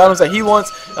all those big items that he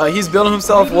wants. He's building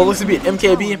himself what looks to be an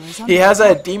MKB. He has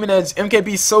that Demon Edge.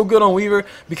 MKB is so good on Weaver,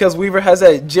 because Weaver has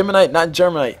that Geminite, not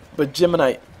Germanite, but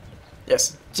Geminite.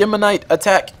 Yes, Geminite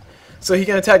attack. So he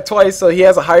can attack twice, so he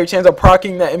has a higher chance of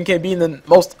proccing that MKB than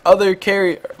most other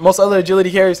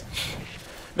agility carries.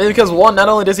 Mainly because, one, not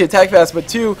only does he attack fast, but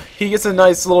two, he gets a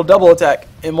nice little double attack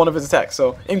in one of his attacks.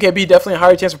 So MKB definitely a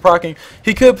higher chance of proccing.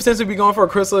 He could potentially be going for a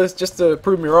Chrysalis just to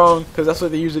prove me wrong, because that's what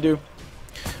they usually do.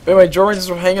 But anyway, Joe Ranger's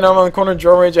hanging out on the corner.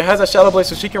 Joe Ranger has that Shadow Blade,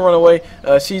 so she can run away.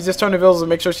 She just turned the Villas to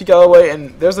make sure she got away.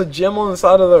 And there's a gem on the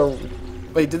side of the...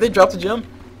 Wait, did they drop the gem?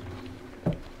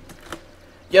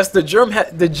 Yes, the gem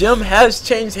has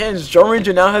changed hands. Joe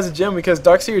Ranger now has a gem because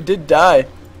Darkseer did die.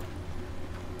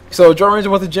 So Joe Ranger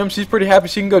with the gem, she's pretty happy.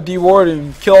 She can go D-ward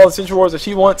and kill all the Sentry Wards that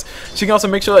she wants. She can also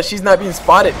make sure that she's not being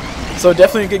spotted. So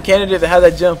definitely a good candidate to have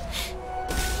that gem.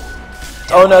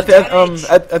 Oh no,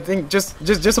 I think just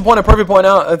a point, a perfect point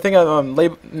out. I think I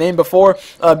named before.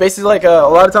 Basically, like a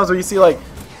lot of times when you see like,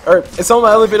 or some of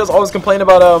my other videos always complain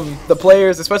about the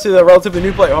players, especially the relatively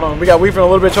new player. Hold on, we got Weaver in a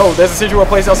little bit of trouble. There's a Sentry Ward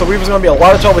place now, so Weaver's gonna be a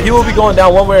lot of trouble. He will be going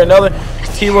down one way or another.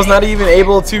 He was not even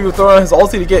able to throw on his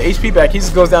ulti to get HP back. He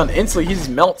just goes down instantly. He just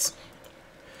melts.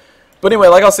 But anyway,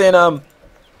 like I was saying,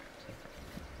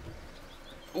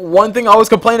 one thing I always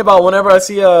complain about whenever I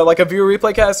see like a viewer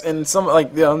replay cast, and some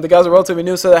like the guys are relatively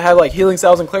new, so they have like healing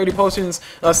salves and clarity potions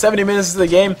 70 minutes into the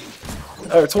game,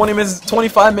 or 20 minutes,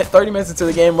 25 minutes, 30 minutes into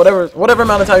the game, whatever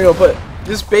amount of time you'll put.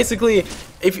 Just basically,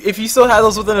 if you still have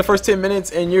those within the first 10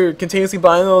 minutes and you're continuously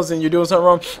buying those and you're doing something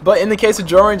wrong. But in the case of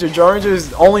Joe Ranger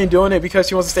is only doing it because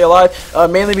she wants to stay alive,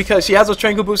 mainly because she has those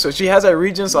tranquil boosts, so she has that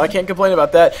regen, so I can't complain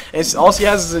about that. And all she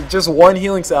has is just one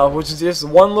healing salve, which is just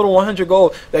one little 100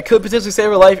 gold that could potentially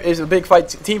save her life if a big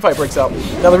team fight breaks out.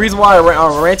 Now the reason why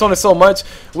I rant on it so much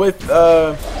with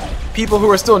people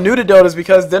who are still new to Dota is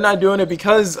because they're not doing it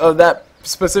because of that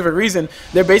specific reason.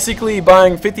 They're basically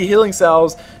buying 50 healing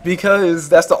cells because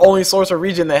that's the only source of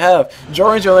regen they have.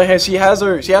 Joe Ranger, on the other hand, she has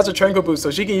her tranquil boost,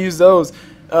 so she can use those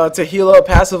to heal up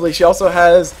passively. She also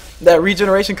has that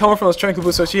regeneration coming from those tranquil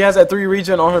boosts, so she has that 3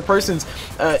 regen on her persons.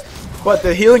 But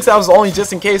the healing salve is only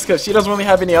just in case because she doesn't really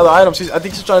have any other items. I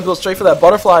think she's trying to build straight for that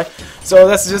butterfly. So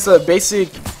that's just a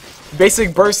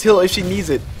basic burst heal if she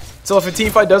needs it. So if a team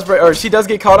fight does break, or she does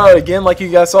get caught out again, like you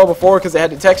guys saw before, because they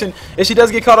had detection, if she does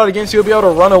get caught out again, she'll be able to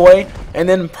run away and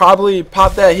then probably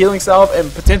pop that healing salve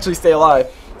and potentially stay alive.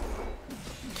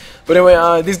 But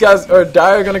anyway, these guys are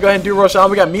Dire gonna go ahead and do Roshan.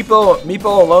 We got Meepo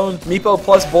alone, Meepo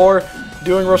plus Boar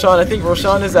doing Roshan. I think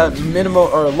Roshan is at minimum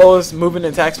or lowest movement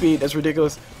and attack speed. That's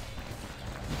ridiculous.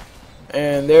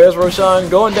 And there's Roshan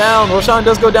going down. Roshan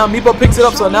does go down. Meepo picks it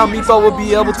up, so now Meepo will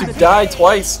be able to die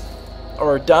twice,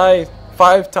 or die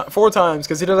 4 times,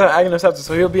 because he doesn't have Aghanim Scepter,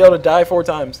 so he'll be able to die 4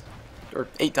 times, or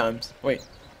 8 times. Wait,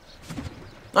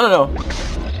 I don't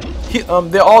know.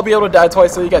 They'll all be able to die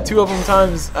twice, so you got 2 of them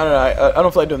times. I don't know. I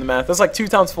don't feel like doing the math. That's like 2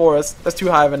 times 4. That's too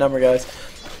high of a number, guys.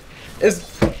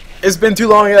 It's been too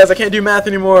long, guys. I can't do math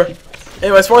anymore.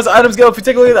 Anyway, as far as the items go,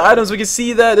 particularly the items, we can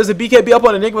see that there's a BKB up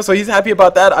on Enigma, so he's happy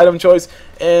about that item choice.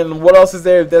 And what else is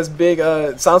there? There's big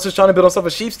Silencer's trying to build himself a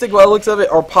Sheepstick by the looks of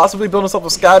it, or possibly build himself a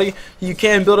Scotty. You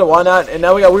can build it, why not? And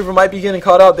now we got Weaver might be getting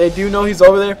caught out. They do know he's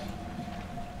over there.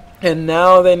 And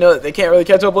now they know that they can't really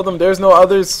catch up with him. There's no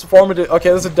others former. Okay,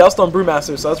 there's a Delstone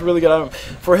Brewmaster, so that's a really good item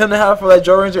for him to have for that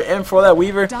Joe Ranger and for that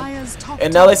Weaver.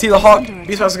 And now they see the Hawk.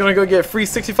 Beastmaster's gonna go get free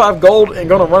 65 gold and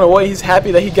gonna run away. He's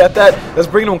happy that he got that. That's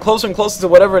bringing him closer and closer to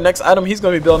whatever next item he's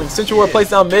gonna be building. Central Ward placed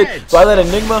down mid by that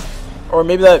Enigma, or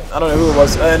maybe that, I don't know who it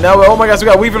was. And now, oh my gosh, we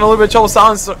got Weaver in a little bit of trouble.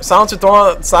 Silencer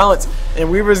throwing out silence,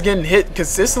 and Weaver's getting hit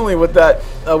consistently with that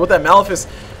Malefice.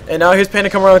 And now here's Panda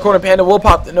coming around the corner. Panda will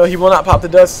pop. No, he will not pop the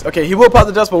dust. Okay, he will pop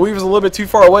the dust, but Weaver's a little bit too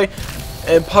far away.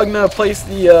 And Pugna placed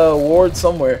the ward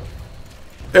somewhere.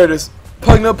 There it is.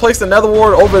 Pugna placed another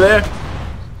ward over there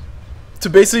to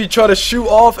basically try to shoot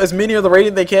off as many of the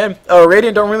Radiant they can.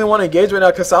 Radiant don't really want to engage right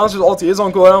now because Silencer's ulti is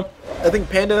on cooldown. I think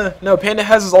Panda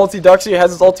has his ulti. Darkseer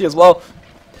has his ulti as well.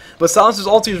 But Silencer's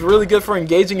ulti is really good for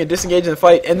engaging and disengaging the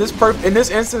fight. In this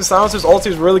instance, Silencer's ulti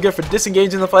is really good for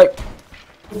disengaging the fight,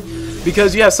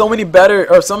 because you have so many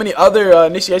other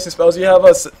initiation spells. You have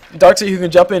Darkseer who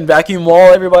can jump in, vacuum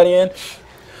wall everybody in.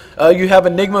 You have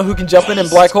Enigma who can jump in and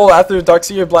black hole after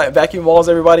Darkseer vacuum walls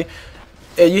everybody.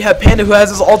 You have Panda who has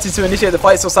his ulti to initiate the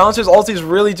fight. So Silencer's ulti is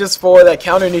really just for that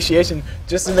counter initiation,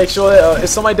 just to make sure that if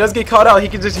somebody does get caught out, he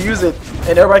can just use it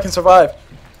and everybody can survive.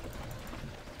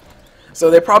 So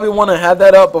they probably want to have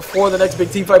that up before the next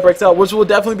big team fight breaks out, which will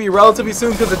definitely be relatively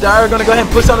soon, because the Dire are going to go ahead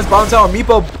and push down his bottom tower.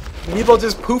 Meepo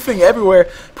just poofing everywhere,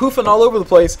 poofing all over the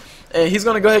place, and he's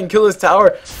going to go ahead and kill his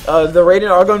tower. The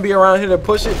Radiant are going to be around here to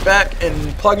push it back, and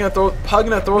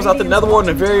Pugna throws out the Nether Ward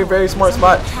in a very, very smart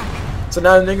spot. So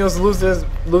now Enigma's loses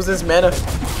his mana,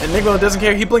 and Enigma doesn't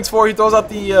care. He blinks forward, he throws out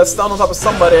the stun on top of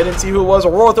somebody. I didn't see who it was.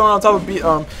 Aurora throwing on top of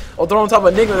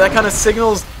Enigma. That kind of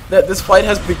signals that this fight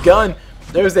has begun.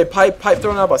 There's a pipe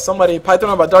thrown out by somebody. Pipe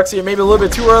thrown out by Darkseer. Maybe a little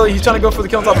bit too early. He's trying to go for the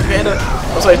kill on top of Panda.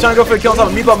 I'm sorry, he's trying to go for the kill on top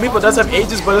of Meepo. Meepo does have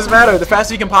ages, but it doesn't matter. The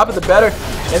faster you can pop it, the better.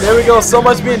 And there we go. So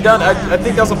much being done. I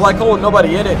think that was a black hole with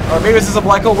nobody in it. Or maybe it's just a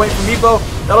black hole waiting for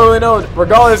Meepo. I don't really know.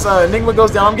 Regardless, Enigma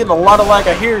goes down. I'm getting a lot of lag.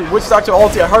 I hear Witch Doctor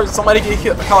ulti. I heard somebody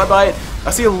get caught by it. I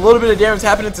see a little bit of damage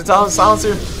happening to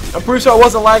Silencer. I'm pretty sure I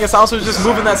wasn't lagging. Silencer was just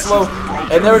moving that slow.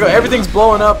 And there we go. Everything's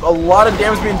blowing up. A lot of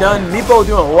damage being done. Meepo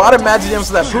doing a lot of magic damage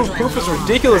to that poof. Poof is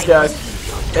ridiculous, guys.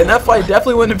 And that fight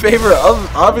definitely went in favor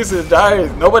of, obviously, the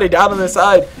Dire. Nobody died on their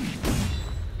side.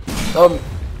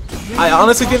 I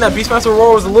honestly think that Beastmaster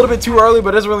Aurora was a little bit too early, but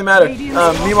it doesn't really matter.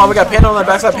 Meanwhile, we got Panda on that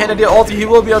backside. Panda did ulti. He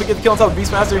will be able to get the kill on top of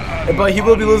Beastmaster, but he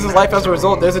will be losing his life as a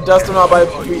result. There's a dust thrown out by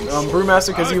Brewmaster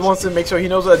because he wants to make sure he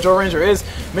knows what that Joe Ranger is.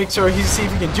 Make sure he see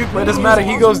if he can juke, but it doesn't matter.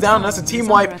 He goes down. That's a team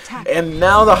wipe. And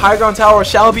now the high ground tower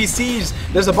shall be sieged.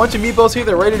 There's a bunch of meatballs here.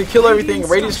 They're ready to kill everything.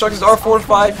 Radiant structures are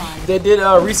fortified. They did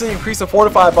recently increase the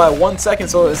fortified by 1 second,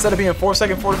 so instead of being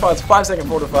 4-second fortified, it's 5-second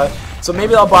fortified. So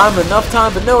maybe I'll buy him enough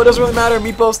time, but no, it doesn't really matter.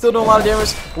 Meatball's still doing a lot of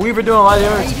damage. Weaver doing a lot of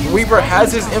damage. Weaver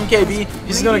has his MKB.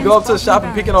 He's just gonna go up to the shop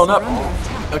and pick it on up.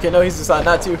 Okay, no, he's decided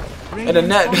not to. And a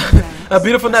net, a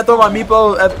beautiful net throw by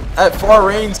Meepo at far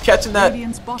range, catching that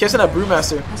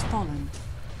Brewmaster.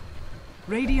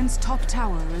 Radiant's top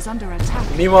tower is under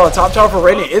attack. Meanwhile, the top tower for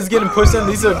Radiant is getting pushed in.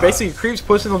 These are basically creeps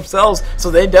pushing themselves,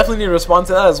 so they definitely need to respond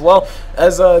to that as well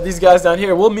as these guys down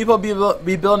here. Will Meepo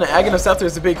be building an Aghanim Scepter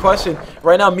is the big question.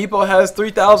 Right now, Meepo has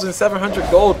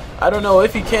 3,700 gold. I don't know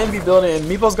if he can be building it,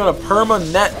 and Meepo's going to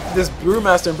perma-net this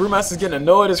Brewmaster, and Brewmaster's getting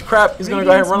annoyed as crap. He's going to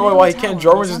go ahead and run away while he can.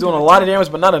 Jorwin's is doing a lot of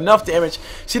damage, but not enough damage.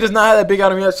 She does not have that big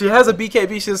item yet. She has a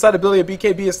BKB. She decided to build a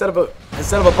BKB instead of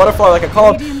a butterfly like I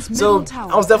called. So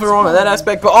I was definitely wrong on that aspect,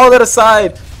 but all that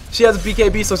aside, she has a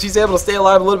BKB, so she's able to stay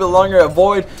alive a little bit longer,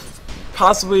 avoid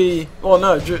possibly, well,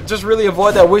 no, just really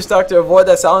avoid that Witch Doctor, avoid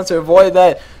that Silencer, avoid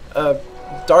that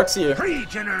Darkseer,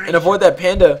 and avoid that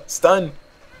Panda stun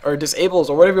or disables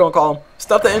or whatever you want to call them.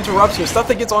 Stuff that interrupts her, stuff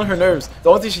that gets on her nerves. The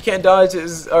only thing she can't dodge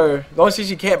is, or the only thing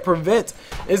she can't prevent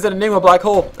is that Enigma Black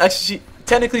Hole. Actually,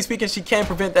 technically speaking, she can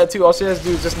prevent that too. All she has to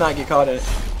do is just not get caught in it.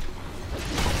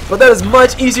 But that is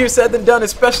much easier said than done,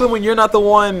 especially when you're not the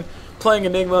one playing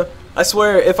Enigma. I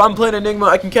swear, if I'm playing Enigma,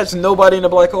 I can catch nobody in the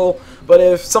black hole. But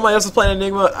if somebody else is playing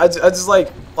Enigma, I just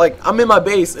like I'm in my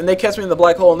base and they catch me in the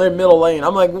black hole and they're middle lane.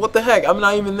 I'm like, what the heck? I'm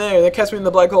not even there. They catch me in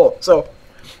the black hole. So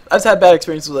I just had bad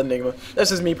experiences with Enigma. That's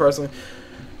just me personally.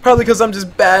 Probably because I'm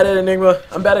just bad at Enigma.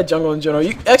 I'm bad at jungle in general.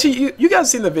 You guys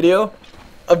seen the video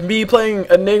of me playing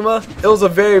Enigma? It was a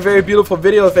very, very beautiful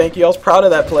video. Thank you. I was proud of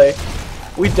that play.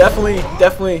 We definitely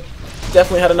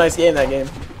had a nice game that game.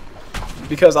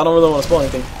 Because I don't really want to spoil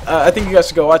anything. I think you guys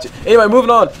should go watch it. Anyway, moving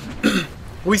on.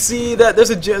 We see that there's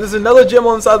another gym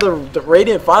on the side of the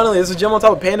Radiant. Finally, there's a gym on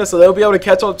top of Panda, so they'll be able to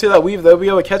catch up to that Weave. They'll be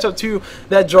able to catch up to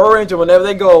that Draw Ranger whenever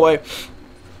they go away.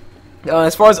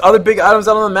 As far as other big items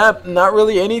out on the map, not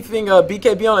really anything.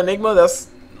 BKB on Enigma, that's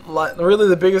really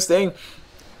the biggest thing.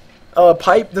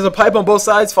 Pipe. There's a pipe on both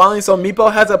sides. Finally, so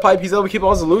Meepo has that pipe. He's able to keep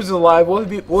all his illusions alive.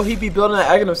 Will he be building an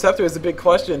Aghanim Scepter is the big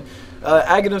question.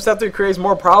 Aghanim Scepter creates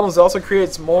more problems. It also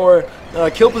creates more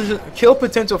kill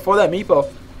potential for that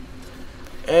Meepo.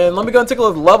 And let me go and take a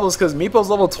look at the levels, because Meepo's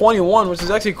level 21, which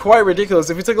is actually quite ridiculous.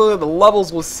 If you take a look at the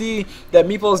levels, we'll see that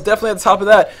Meepo is definitely at the top of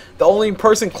that. The only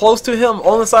person close to him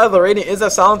on the side of the Radiant is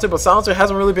that Silencer, but Silencer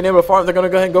hasn't really been able to farm. They're going to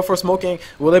go ahead and go for smoking.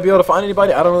 Will they be able to find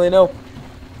anybody? I don't really know.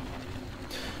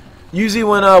 Usually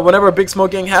whenever a big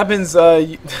smoke gang happens,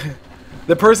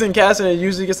 the person casting it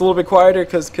usually gets a little bit quieter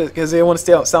because they want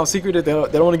to sound secretive. They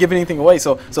don't want to give anything away.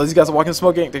 So these guys are walking the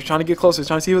smoke gang. They're trying to get closer. They're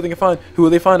trying to see who they can find. Who will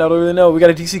they find? I don't really know. We got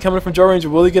a DC coming from Joe Ranger.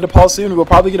 Will he get a pulse soon? We'll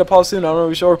probably get a pulse soon. I'm not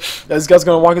really sure. This guy's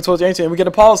going to walk towards the ancient. And we get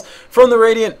a pulse from the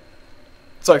Radiant.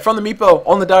 Sorry, from the Meepo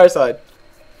on the dire side.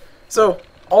 So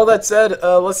all that said,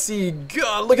 let's see.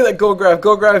 God, look at that gold graph.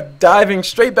 Gold graph diving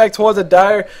straight back towards the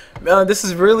dire. This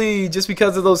is really just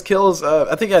because of those kills.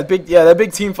 I think that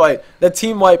big team fight, that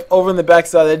team wipe over in the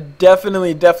backside, that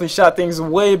definitely shot things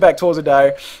way back towards the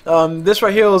dire. This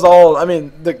right here was all. I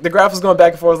mean, the graph was going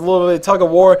back and forth, a little bit of tug of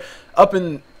war up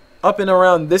and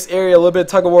around this area. A little bit of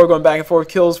tug of war going back and forth,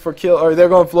 kills for kill, or they're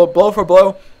going blow for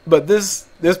blow. But this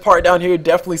part down here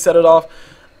definitely set it off,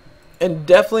 and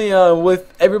definitely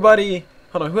with everybody.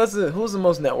 Hold on, who's the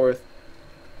most net worth?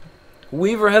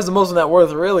 Weaver has the most net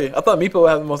worth, really. I thought Meepo would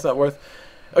have the most net worth.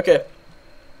 Okay.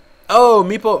 Oh,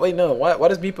 Meepo. Wait, no. Why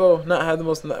does Meepo not have the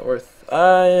most net worth?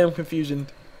 I am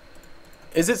confused.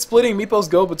 Is it splitting Meepo's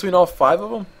gold between all 5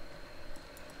 of them?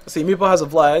 Let's see. Meepo has a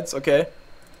Vlad's. Okay.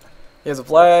 He has a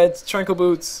Vlad's, Tranquil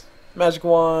Boots, Magic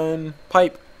Wand,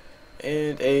 Pipe,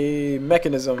 and a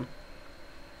Mechanism.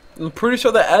 I'm pretty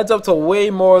sure that adds up to way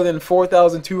more than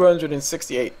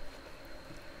 4,268.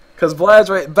 Because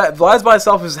Vlad's by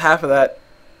itself is half of that.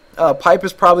 Pipe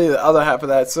is probably the other half of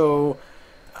that. So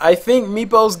I think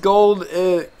Meepo's gold,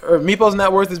 or Meepo's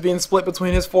net worth is being split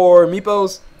between his 4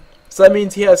 Meepos. So that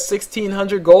means he has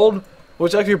 1,600 gold,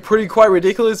 which is actually quite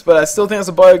ridiculous. But I still think that's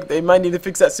a bug. They might need to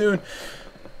fix that soon.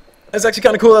 It's actually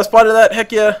kind of cool that I spotted that.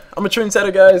 Heck yeah, I'm a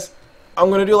trendsetter, guys.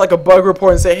 I'm gonna do like a bug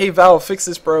report and say, hey Valve, fix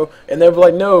this, bro. And they'll be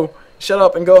like, no, shut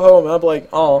up and go home. And I'll be like,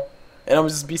 oh, and I'm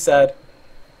just be sad.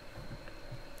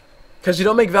 Because you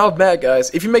don't make Valve mad, guys.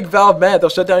 If you make Valve mad, they'll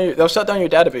shut down your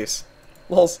database.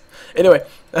 Lols. Anyway,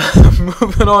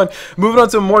 moving on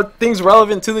to more things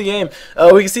relevant to the game.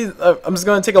 We can see. I'm just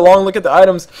going to take a long look at the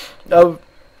items.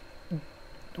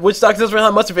 Witch Doctor doesn't really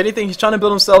have much of anything. He's trying to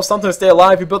build himself something to stay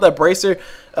alive. He built that bracer.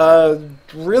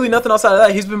 Really nothing outside of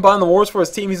that. He's been buying the wars for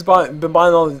his team. He's been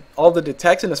buying all the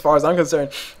detection as far as I'm concerned.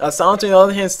 Silencer, on the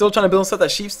other hand, still trying to build himself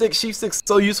that sheep stick. Sheep stick's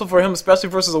so useful for him, especially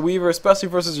versus a Weaver, especially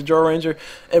versus a Joe Ranger,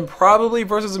 and probably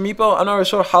versus a Meepo. I'm not really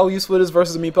sure how useful it is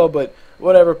versus a Meepo, but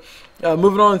whatever.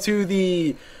 Moving on to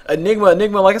the Enigma.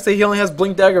 Enigma, like I said, he only has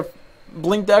Blink Dagger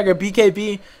Blink Dagger,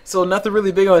 BKB, so nothing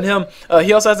really big on him.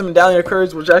 He also has a Medallion of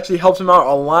Courage, which actually helps him out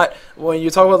a lot when you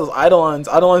talk about those Eidolons.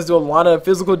 Eidolons do a lot of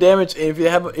physical damage, and if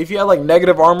you have like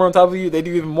negative armor on top of you, they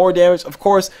do even more damage, of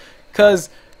course, because,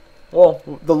 well,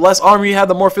 the less armor you have,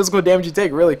 the more physical damage you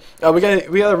take, really. We got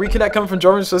a reconnect coming from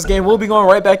Jordan, so this game will be going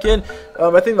right back in.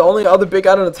 I think the only other big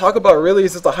item to talk about, really,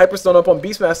 is just the Hyperstone up on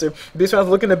Beastmaster. Beastmaster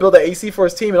looking to build an AC for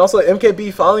his team, and also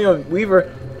MKB finally on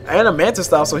Weaver and a Manta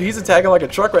style, so he's attacking like a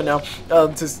truck right now.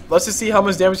 Let's just see how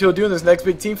much damage he'll do in this next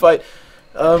big team fight.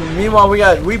 Meanwhile, we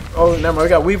got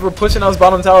Weaver pushing out his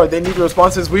bottom tower. They need the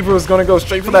responses. Weaver was going to go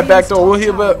straight for that back door.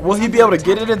 Will he be able to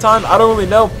get it in time? I don't really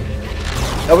know.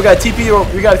 We got a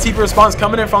TP response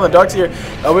coming in from the Ducks here.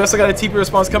 We also got a TP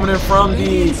response coming in from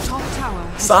the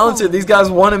Silencer. These guys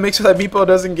want to make sure that Meepo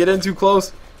doesn't get in too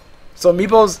close. So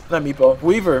Weaver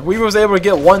was able to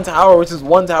get one tower, which is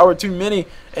one tower too many.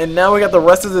 And now we got the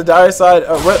rest of the dire side,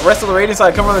 rest of the Radiant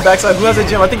side coming on the backside. Who has a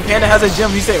gem? I think Panda has a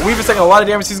gem. Weaver's taking a lot of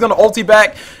damage. He's gonna ulti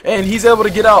back, and he's able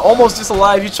to get out almost just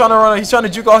alive. He's trying to run. He's trying to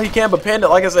juke all he can, but Panda,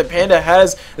 like I said, Panda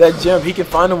has that gem. He can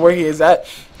find him where he is at,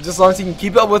 just as long as he can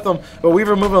keep up with him. But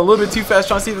Weaver moving a little bit too fast,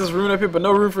 trying to see if there's room up here, but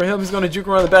no room for him. He's gonna juke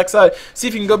around the backside, see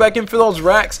if he can go back in for those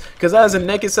racks, because that is a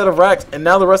naked set of racks. And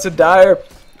now the rest of Dire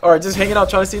are just hanging out,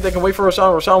 trying to see if they can wait for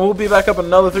Roshan. Roshan will be back up in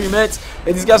another 3 minutes,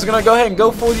 and these guys are going to go ahead and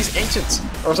go for these Ancients.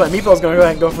 Or sorry, Meepo's going to go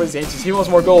ahead and go for these Ancients. He wants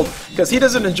more gold, because he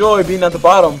doesn't enjoy being at the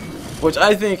bottom, which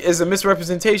I think is a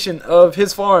misrepresentation of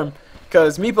his farm,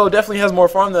 because Meepo definitely has more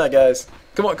farm than that, guys.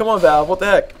 Come on, Valve, what the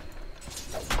heck?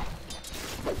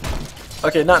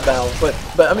 Okay, not Valve,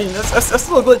 but I mean, that's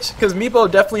still a glitch, because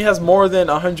Meepo definitely has more than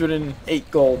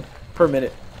 108 gold per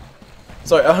minute.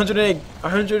 Sorry, 108,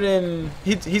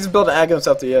 he's built an Aghanim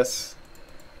Scepter, yes.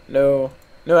 No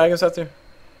Aghanim Scepter?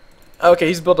 Okay,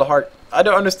 he's built a heart. I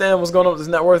don't understand what's going on with this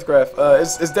net worth graph.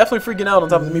 It's definitely freaking out on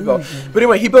top of the Meepo. But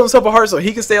anyway, he built himself a heart so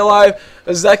he can stay alive.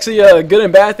 This is actually a good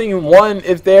and bad thing. One,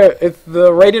 if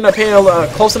the Radiant are paying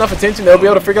close enough attention, they'll be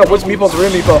able to figure out which Meepo's real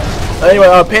Meepo. Anyway,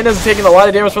 Panda's taking a lot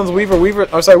of damage from the Weaver.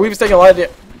 Weaver's taking a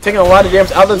lot of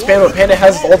damage out of this Panda, but Panda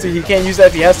has his ulti. He can't use that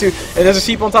if he has to. And there's a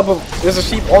sheep on top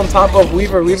of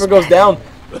Weaver. Weaver goes down.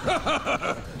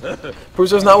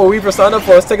 Proves that's not what Weaver signed up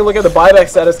for. Let's take a look at the buyback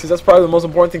status, because that's probably the most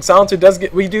important thing. Silencer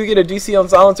we do get a DC on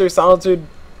Silencer. Silencer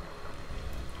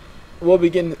will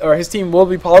be getting, or his team will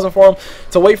be pausing for him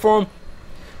to wait for him.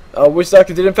 Which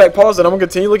Doctor did in fact pause, and I'm gonna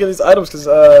continue looking at these items because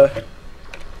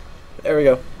there we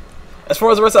go. As far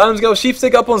as the rest of the items go, Sheep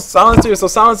Stick up on Silencer, so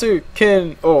Silencer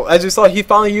can, as you saw, he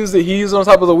finally used it. He used it on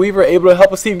top of the Weaver, able to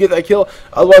help his team get that kill.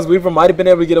 Otherwise, Weaver might have been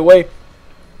able to get away.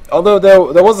 Although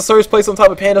there was a surge placed on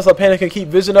top of Panda, so Panda can keep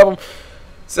vision of him.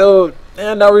 So,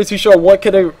 not really too sure what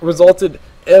could have resulted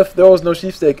if there was no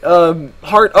Sheep Stick.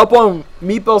 Heart up on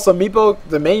Meepo, so Meepo,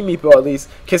 the main Meepo at least,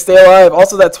 can stay alive.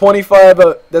 Also, that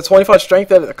 25 strength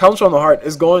that comes from the heart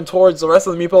is going towards the rest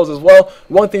of the Meepos as well.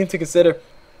 One thing to consider.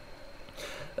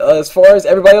 As far as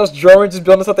everybody else, Jordan just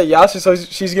building up that Yasha, so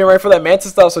she's getting ready for that Manta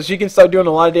style, so she can start doing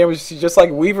a lot of damage, just like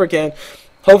Weaver can.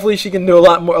 Hopefully, she can do a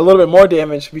little bit more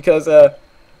damage, because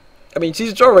I mean,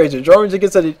 she's a Draw Ranger. Draw Ranger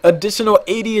gets an additional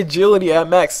 80 agility at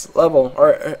max level,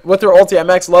 or with her ulti at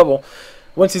max level,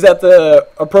 once she's at the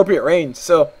appropriate range.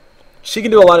 So she can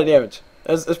do a lot of damage.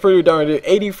 That's pretty darn good.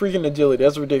 80 freaking agility.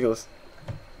 That's ridiculous.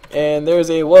 And there's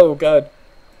a whoa, god.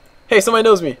 Hey, somebody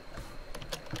knows me.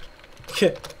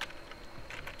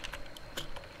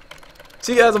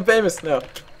 See, guys, I'm famous now.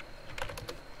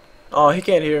 Oh, he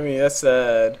can't hear me. That's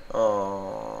sad.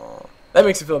 Oh, that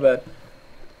makes me feel bad.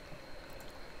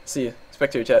 See you.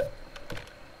 Spectator chat.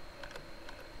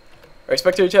 Alright,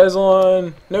 spectator chat is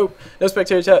on. Nope, no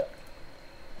spectator chat.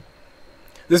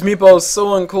 This Meepo is so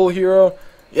uncool hero.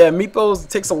 Yeah, Meepo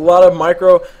takes a lot of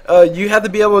micro. You have to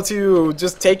be able to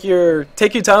just take your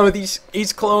time with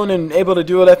each clone and able to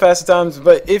do it at fast times.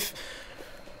 But if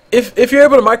you're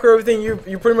able to micro everything,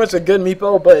 you're pretty much a good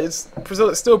Meepo. But it's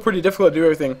still pretty difficult to do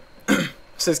everything.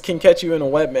 Says can catch you in a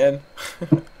web, man.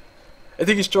 I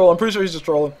think he's trolling. I'm pretty sure he's just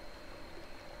trolling.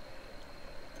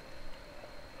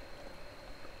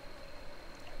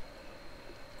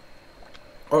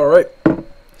 Alright,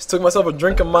 just took myself a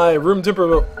drink of my room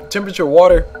temperature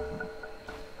water.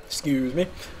 Excuse me.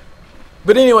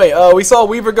 But anyway, we saw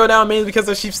Weaver go down mainly because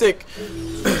of Sheep Stick.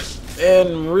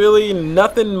 And really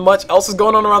nothing much else is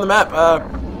going on around the map.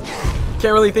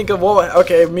 Can't really think of, well,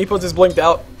 okay, Meepo just blinked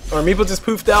out. Or Meepo just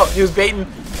poofed out. He was baiting.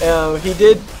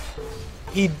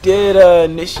 He did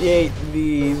initiate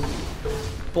the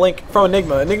blink from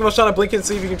Enigma. Enigma was trying to blink and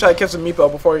see if he can try to catch the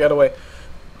Meepo before he got away.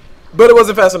 But it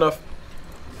wasn't fast enough.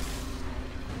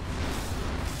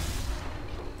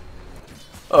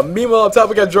 Meanwhile, up top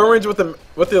we got Drone Ranger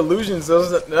with the illusions.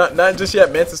 Those are not just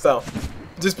yet Manta style.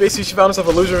 Just basically she found herself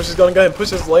illusion where she's gonna go ahead and push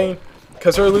this lane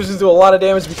because her illusions do a lot of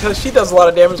damage. Because she does a lot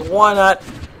of damage, why not?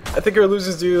 I think her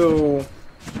illusions do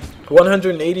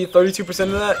 180, 32%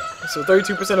 of that. So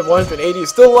 32% of 180 is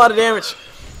still a lot of damage,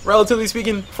 relatively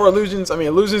speaking, for illusions. I mean,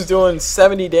 illusions doing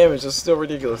 70 damage is still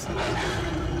ridiculous.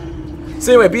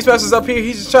 So anyway, Beastmaster's up here.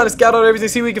 He's just trying to scout out everything,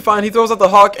 see what he can find. He throws out the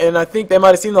Hawk, and I think they might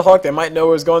have seen the Hawk. They might know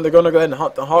where it's going. They're going to go ahead and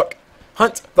hunt the Hawk.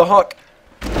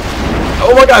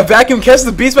 Oh my god, vacuum catches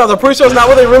the Beastmaster. I'm pretty sure it's not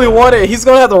what they really wanted. He's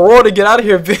going to have to roar to get out of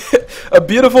here. A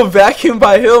beautiful vacuum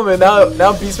by him, and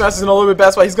now Beastmaster's in a little bit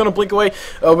bad spot. He's going to blink away.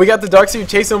 We got the Darkseer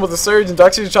chasing him with the Surge, and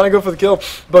Darkseer's trying to go for the kill.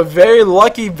 But very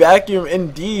lucky vacuum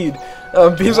indeed.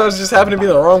 Beastmaster just happened to be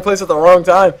in the wrong place at the wrong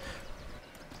time.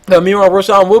 Meanwhile,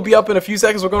 Roshan will be up in a few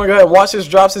seconds. We're going to go ahead and watch this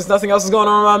drop since nothing else is going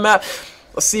on the map.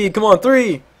 Let's see. Come on.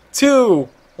 3, 2,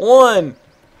 1,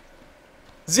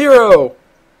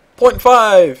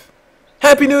 0.5.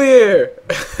 Happy New Year!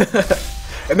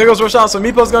 And there goes Roshan. So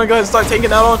Meepo's going to go ahead and start taking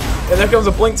that on. And there comes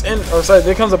a Blinks in. Or sorry,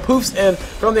 there comes a Poofs in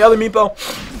from the other Meepo.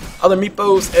 Other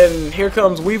Meepos. And here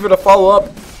comes Weaver to follow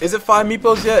up. Is it 5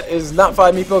 Meepos yet? It is not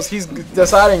 5 Meepos. He's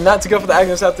deciding not to go for the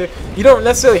Agnesceptor. You don't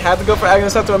necessarily have to go for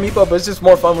Agnesceptor on Meepo, but it's just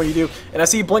more fun when you do. And I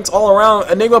see Blinks all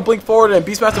around. Enigma blinked forward, and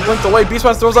Beastmaster blinked away.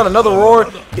 Beastmaster throws out another roar.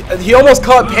 He almost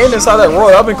caught Panda inside that roar.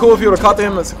 That would have been cool if he would have caught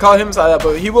him inside that,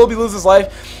 but he will be losing his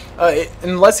life.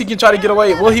 Unless he can try to get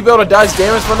away. Will he be able to dodge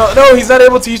damage? No, he's not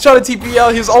able to. He's trying to TP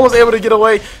out. He was almost able to get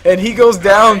away, and he goes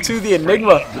down to the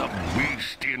Enigma.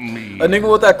 Enigma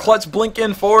with that clutch blink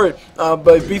in forward, but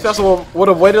Beastmaster would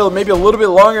have waited maybe a little bit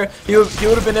longer. He would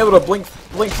have been able to blink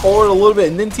forward a little bit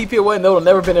and then TP away, and they would have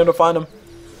never been able to find him.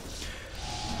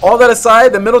 All that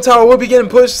aside, the middle tower will be getting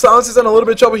pushed. Silence is in a little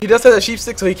bit of trouble. He does have that sheep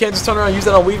stick, so he can't just turn around and use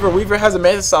that on Weaver. Weaver has a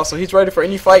Manta style, so he's ready for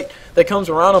any fight that comes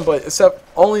around him. But the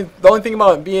only thing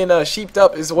about being sheeped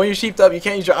up is when you're sheeped up, you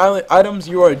can't use your items.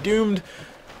 You are doomed.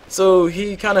 So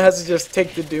he kind of has to just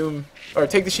take the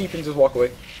take the sheep and just walk away.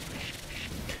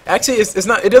 Actually, it's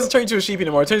not. It doesn't turn into a sheep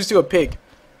anymore. It turns into a pig.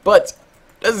 But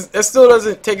it still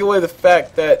doesn't take away the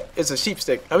fact that it's a sheep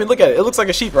stick. I mean, look at it. It looks like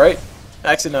a sheep, right?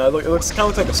 Actually, no. It looks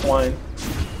kind of like a swine.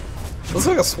 It looks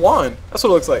like a swan. That's what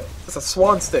it looks like. It's a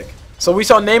swan stick. So we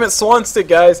shall name it Swan Stick,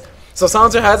 guys. So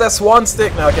Silencer has that swan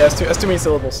stick. No, okay, that's too many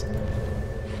syllables.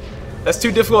 That's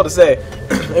too difficult to say.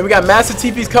 And we got massive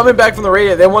TPs coming back from the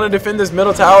radiant. They want to defend this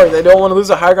middle tower. They don't want to lose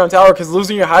a high ground tower, because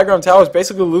losing your high ground tower is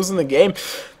basically losing the game.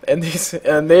 And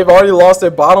they've already lost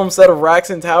their bottom set of racks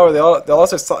and tower. They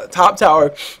lost their top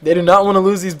tower. They do not want to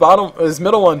lose this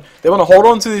middle one. They want to hold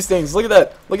on to these things. Look at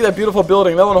that. Look at that beautiful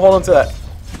building. They want to hold on to that.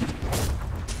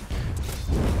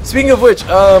 Speaking of which,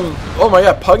 oh my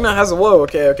god, Pugna has a, whoa,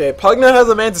 okay. Pugna has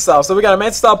a Manta style. So we got a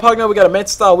Manta style Pugna, we got a Manta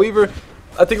style Weaver.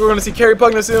 I think we're going to see Carry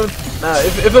Pugna soon. Nah,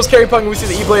 if it was Carry Pugna, we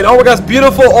see the E-Blade. Oh my gosh,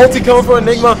 beautiful ulti coming from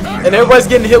Enigma. And everybody's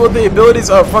getting hit with the abilities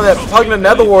from that Pugna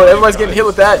Nether Ward. Everybody's getting hit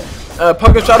with that.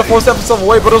 Pugna tried to force-step himself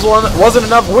away, but it wasn't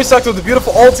enough. We're stuck with the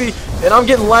beautiful ulti. And I'm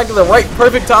getting lagged at the right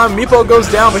perfect time. Meepo goes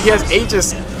down, but he has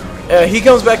Aegis. He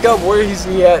comes back up. Where is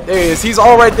he at? There he is. He's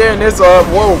all right there. And there's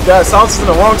whoa, guys, Silence is in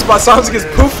the wrong spot. Silence gets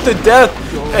poofed to death.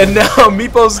 And now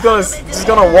Meepo's just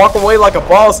gonna walk away like a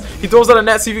boss. He throws out a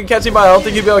net, see if he can catch anybody. I don't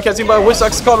think he'll be able to catch anybody. Wish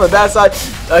Sucks caught on the bad side.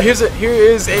 Here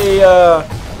is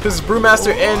this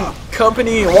Brewmaster and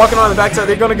company walking on the backside.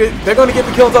 They're gonna get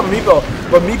the kill on top of Meepo.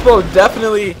 But Meepo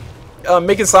definitely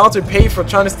making Silencer pay for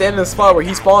trying to stand in the spot where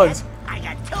he spawns. I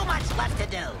got too much left to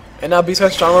do. And now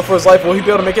Beastmaster's trying to run for his life. Will he be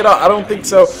able to make it out? I don't think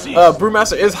so.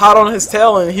 Brewmaster is hot on his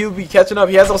tail, and he'll be catching up.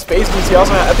 He has those space boots. He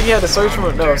also I think he had to surge from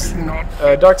it. No,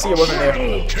 Darkseer wasn't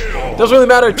there. Doesn't really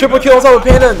matter. Triple kills on with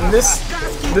Panda, and this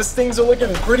things are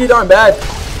looking pretty darn bad.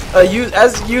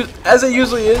 As it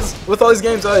usually is with all these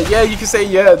games. Yeah, you can say,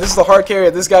 yeah, this is a hard carry.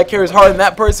 This guy carries harder than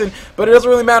that person, but it doesn't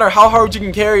really matter how hard you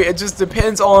can carry. It just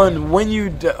depends on when you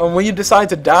decide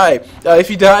to die. If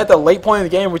you die at the late point of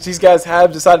the game, which these guys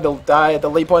have decided to die at the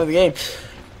late point of the game,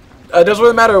 it doesn't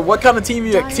really matter what kind of team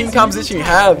composition you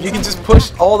have. You can just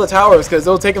push all the towers, because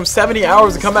it'll take them 70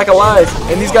 hours to come back alive.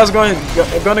 And these guys are going to go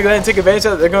ahead and take advantage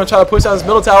of it. They're going to try to push down this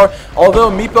middle tower.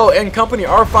 Although Meepo and company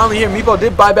are finally here. Meepo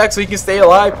did buy back so he can stay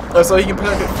alive, so he can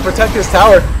protect his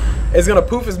tower. It's going to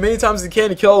poof as many times as he can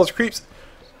to kill all those creeps.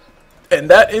 And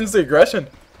that ends the aggression.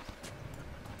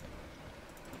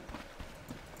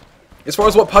 As far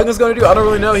as what Pugna's going to do, I don't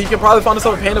really know. He can probably find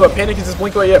himself a Panda, but Panda can just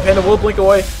blink away. Yeah, Panda will blink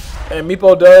away. And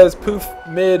Meepo does poof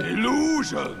mid.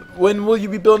 Illusion. When will you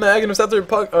be building an egg interceptor,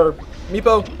 or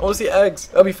Meepo? I want to see eggs.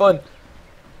 That'll be fun.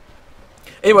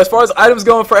 Anyway, as far as items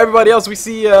going for everybody else, we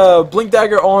see Blink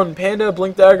Dagger on Panda,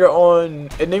 Blink Dagger on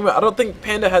Enigma. I don't think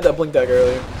Panda had that Blink Dagger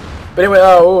earlier. But anyway,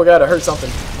 oh god, I heard something.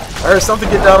 I heard something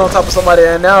get down on top of somebody,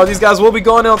 and now these guys will be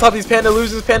going in on top of these Panda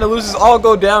losers. Panda losers all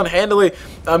go down handily.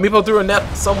 Meepo threw a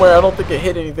net somewhere. I don't think it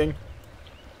hit anything.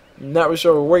 Not really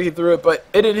sure where he threw it, but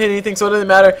it didn't hit anything, so it doesn't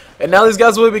matter. And now these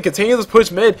guys will be continuing this push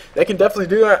mid. They can definitely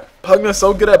do that. Pugna's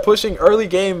so good at pushing early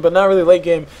game, but not really late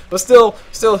game. But still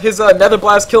his Nether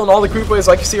Blast killing all the creep waves,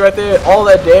 like you see right there. All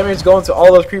that damage going to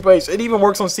all those creep waves. It even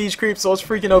works on siege creep, so it's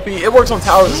freaking OP. It works on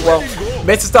towers as well.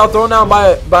 Mesa style thrown down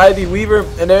by the Weaver,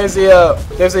 and there's a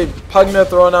Pugna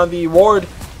throwing down the ward.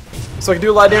 So he can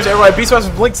do a lot of damage to everybody.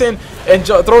 Beastmaster blinks in and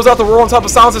throws out the roar on top of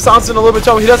Silencer. Silencer in a little bit of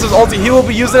trouble. He does his ulti. He will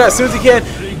be using that as soon as he can.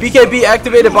 BKB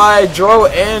activated by Dro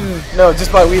and no,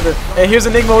 just by Weaver. And here's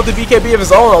Enigma with the BKB of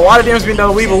his own. A lot of damage being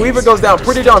done to Weaver. Weaver goes down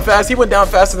pretty darn fast. He went down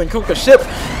faster than Kuka's ship.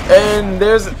 And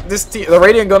there's this team, the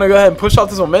Radiant gonna go ahead and push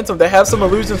off this momentum. They have some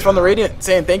illusions from the Radiant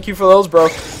saying thank you for those, bro.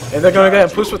 And they're gonna go ahead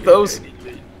and push with those.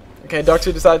 Okay,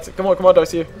 Darkseer decides. Come on,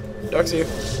 Darkseer. Darkseer,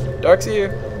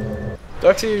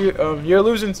 your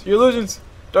illusions.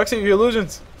 Darkseer, your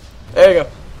illusions. There you go.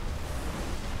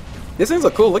 These things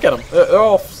look cool. Look at them. They're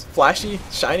all flashy,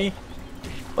 shiny.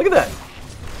 Look at that.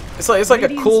 It's like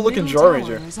a cool looking Draw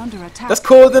Ranger. That's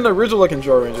cooler than the original looking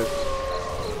Draw Ranger.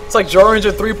 It's like Draw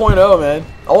Ranger 3.0, man.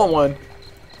 I want one.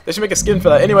 They should make a skin for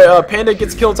that. Anyway, Panda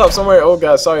gets killed on top somewhere. Oh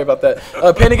god, sorry about that.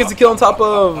 Panda gets a kill on top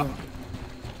of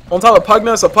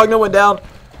Pugna. So Pugna went down.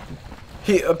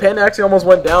 Panda actually almost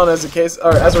went down as a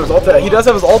result of that. He does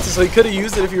have his ulti, so he could have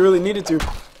used it if he really needed to.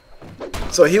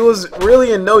 So he was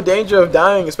really in no danger of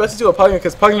dying, especially to a Pugna,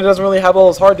 because Pugna doesn't really have all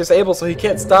his hard disabled, so he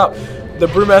can't stop the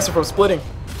Brewmaster from splitting.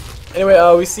 Anyway,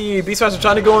 we see Beastmaster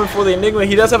trying to go in for the Enigma.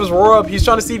 He does have his roar up. He's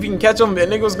trying to see if he can catch him.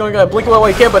 Enigma's going to blink away while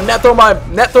he can, but net throw my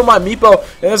Meepo,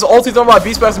 and there's an ulti thrown by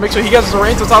Beastmaster to make sure he gets his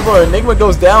range on top of him. Enigma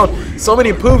goes down. So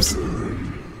many poofs,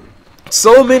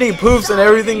 and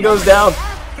everything goes down.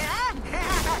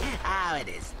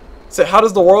 So how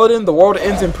does the world end? The world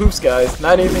ends in poofs, guys.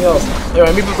 Not anything else.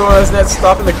 Anyway, Meepo throwing his net,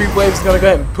 stopping the creep wave. He's going to go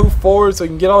ahead and poof forward so he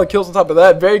can get all the kills on top of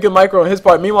that. Very good micro on his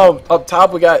part. Meanwhile, up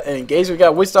top, we got an engagement. We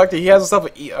got Witch Doctor. He has himself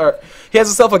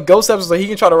a Ghost Scepter so he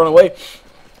can try to run away. It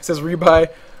says, rebuy.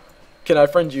 Can I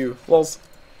friend you? Lols.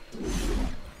 It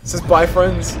says, bye,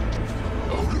 friends.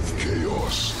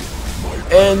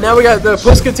 And now we got the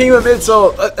push continuing mid.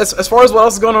 So as far as what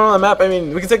else is going on the map, I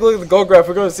mean, we can take a look at the gold graph.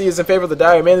 We're going to see it's in favor of the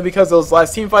Dire, mainly because of those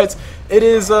last team fights. It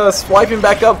is swiping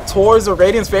back up towards the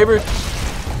Radiant's favor,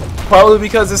 probably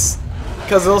because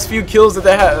of those few kills that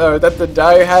they had, or that the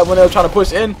Dire had when they were trying to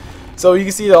push in. So you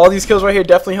can see that all these kills right here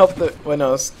definitely helped the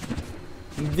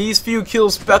these few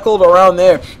kills speckled around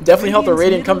there definitely helped the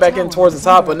Radiant come back in towards the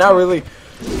top, but not really.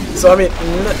 So I mean,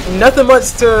 nothing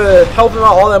much to help him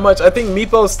out all that much. I think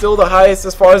Meepo is still the highest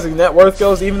as far as the net worth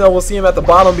goes, even though we'll see him at the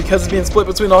bottom because it's being split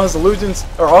between all his illusions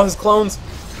or all his clones.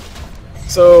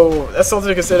 So that's something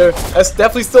to consider. That's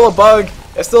definitely still a bug.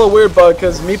 It's still a weird bug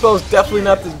because Meepo is definitely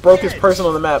not the brokest person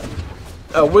on the map.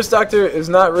 Witch Doctor is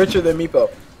not richer than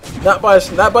Meepo, not by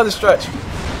the stretch,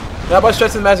 not by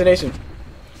stretch of imagination.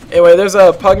 Anyway, there's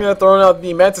a Pugna throwing out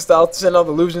the Manta style to send out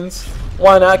the illusions.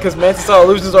 Why not? Because Manta style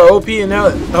illusions are OP, and now,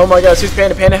 oh my gosh, here's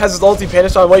Panda. Panda has his ulti.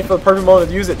 Panda's trying to wait for the perfect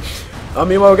moment to use it.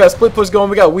 Meanwhile, we got a split push going.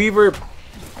 We got Weaver.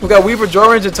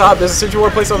 Draw Ranger top. There's a Central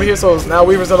Ward place over here, so now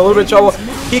Weaver's in a little bit of trouble.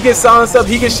 He gets silenced up.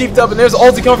 He gets sheeped up, and there's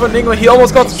ulti coming from Enigma. He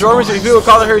almost caught the Draw Ranger. If he would have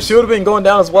caught her, she would have been going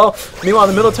down as well. Meanwhile,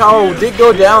 the middle tower did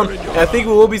go down, and I think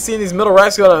we will be seeing these middle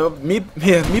racks go down.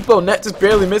 Meepo net just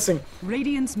barely missing.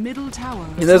 Radiant's middle tower.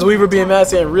 And there's Weaver being mad,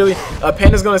 saying, really,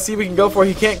 Panda's going to see if we can go for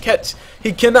it.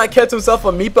 He cannot catch himself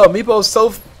on Meepo. Meepo is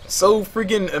so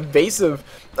freaking evasive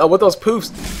with those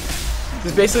poofs.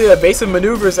 It's basically evasive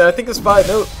maneuvers, and I think it's fine.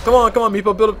 No, come on,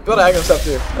 Meepo, build an Aggro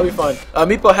Scepter. That'll be fine.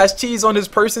 Meepo has cheese on his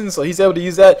person, so he's able to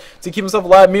use that to keep himself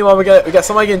alive. Meanwhile, we got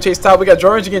somebody getting chased top. We got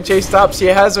Draw Ranger getting chased top. She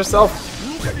has herself.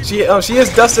 She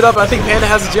is dusted up. I think Panda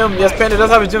has a gem. Yes, Panda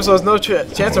does have a gem, so there's no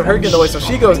chance of her getting away. So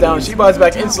she goes down. She buys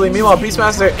back instantly. Meanwhile,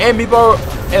 Beastmaster and Meepo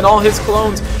and all his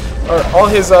clones, or all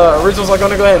his originals, are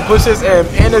going to go ahead and push this, and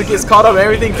Panda gets caught up and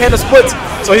everything. Panda splits,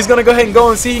 so he's going to go ahead and go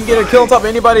and see if he can get a kill on top of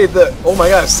anybody. Oh my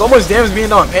gosh, so much damage being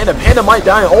done on Panda. Panda might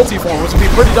die in ulti form, which would be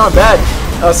pretty darn bad.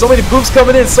 So many poofs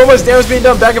coming in, so much damage being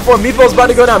done back and forth. Meepo's about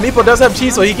to go down. Meepo does have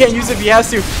cheese, so he can't use it if he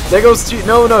has to. There goes cheese.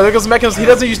 No, there goes Mechanism. He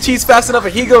doesn't use cheese fast enough,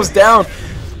 and he goes down.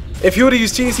 If he would have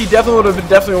used cheese, he definitely would have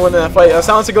been winning that fight.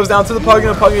 Silencer goes down to the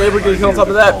Pugna. Pugna able to get a kill on top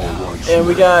of that, and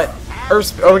we got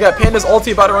Panda's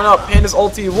ulti about to run out. Panda's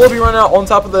ulti will be running out on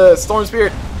top of the Storm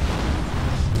Spirit.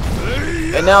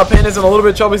 And now Panda's in a little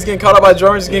bit of trouble. He's getting caught up by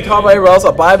Jordan. He's getting caught by everybody else.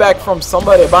 A buyback from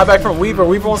somebody. A buyback from Weaver.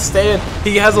 Weaver wants to stay in.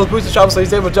 He has those boosted travel, so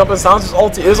he's able to jump in. Silencer's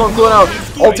ulti is on cooldown.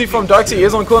 Ulti from Darkseid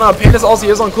is on cooldown. Panda's ulti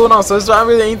is on cooldown. So there's not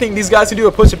really anything these guys can do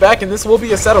to push it back. And this will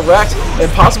be a set of racks. And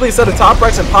possibly a set of top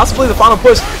racks. And possibly the final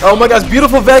push. Oh my gosh.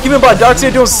 Beautiful vacuuming by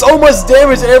Darkseid, doing so much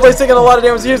damage. And everybody's taking a lot of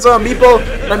damage. Here's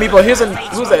Meepo. Not Meepo. Here's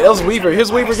who's that? That was Weaver.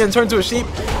 Here's Weaver getting turned to a sheep.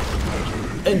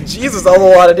 And Jesus, that was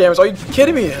a lot of damage. Are you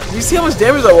kidding me? You see how much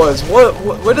damage that was? Where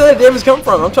did that damage come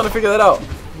from? I'm trying to figure that out.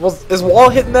 Is Wall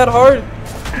hitting that hard?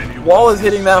 Wall is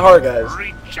hitting that hard, guys.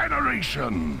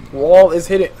 Regeneration. Wall is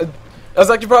hitting. That's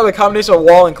actually probably a combination of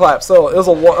wall and clap. So it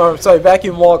was a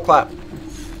vacuum wall clap.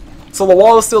 So the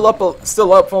wall is still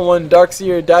up from when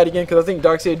Darkseid died again, because I think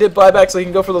Darkseid did buyback so he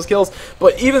can go for those kills.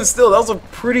 But even still, that was a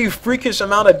pretty freakish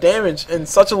amount of damage in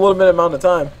such a little bit amount of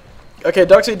time. Okay,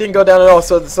 Darkseid didn't go down at all,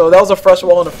 so that was a fresh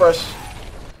wall and a fresh...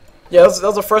 Yeah, that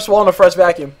was a fresh wall and a fresh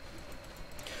vacuum.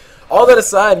 All that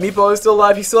aside, Meepo is still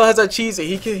alive. He still has that cheese.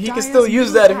 He can still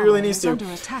use that if he really needs to.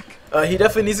 He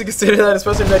definitely needs to consider that,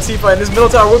 especially in the next team fight. And this middle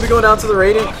tower will be going down to the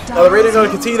Radiant. The Radiant are going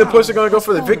to continue to push. They're going to go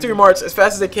for the victory march as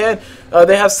fast as they can.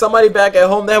 They have somebody back at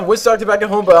home. They have Witch Doctor back at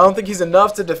home, but I don't think he's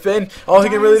enough to defend. All he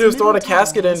can really do is throw out a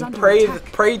casket and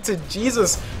pray to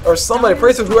Jesus or somebody.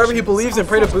 Pray to whoever he believes in.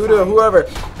 Pray to Buddha or whoever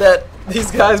that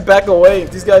these guys back away.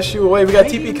 These guys shoot away. We got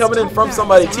TP coming in from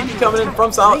somebody. TP coming in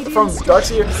from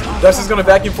Darkseid. Darkseid's going to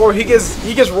vacuum forward. He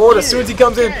gets roared as soon as he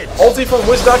comes in. Ulti from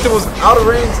Witch Doctor was out of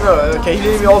range. No, okay, he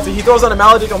didn't even ulti. He throws on a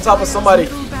Maledict on top of somebody.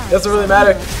 Doesn't really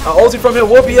matter. Ulti from him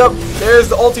will be up. There's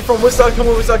the ulti from Witch Doctor. Come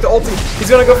on, Witch Doctor ulti. He's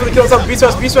going to go for the kill on top of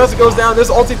Beastmaster. Beastmaster goes down.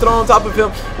 There's ulti thrown on top of him.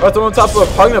 Or thrown on top of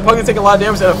Pugna. Pugna taking a lot of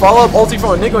damage. And a follow-up ulti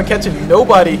from Enigma and catching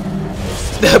nobody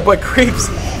but creeps.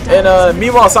 And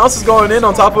meanwhile, Silencer's going in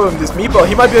on top of this Meepo.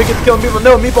 He might be able to get the kill on Meepo.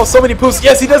 No, Meepo, so many poofs.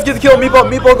 Yes, he does get the kill on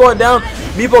Meepo. Meepo going down.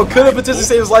 Meepo could have potentially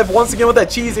saved his life once again with that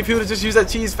cheese if he would have just used that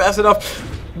cheese fast enough.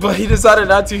 But he decided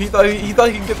not to. He thought he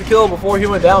could get the kill before he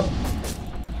went down.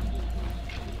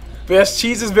 But yes,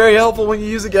 cheese is very helpful when you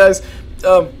use it, guys.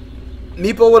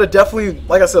 Meepo would have definitely,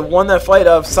 like I said, won that fight.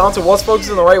 Silencer was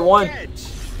focusing on the right one.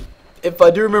 If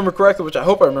I do remember correctly, which I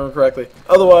hope I remember correctly.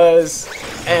 Otherwise,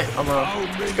 I'm wrong.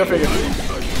 Go figure.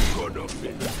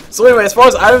 So anyway, as far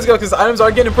as items go, because items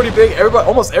are getting pretty big,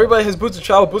 almost everybody has boosted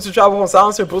travel. Boosted travel on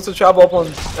Silencer, boosted travel up on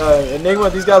Enigma.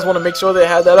 These guys want to make sure they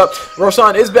have that up.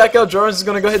 Roshan is back up. Jordan's is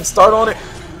going to go ahead and start on it.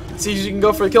 See if she can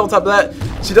go for a kill on top of that.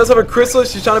 She does have a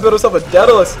Chrysalis. She's trying to build herself a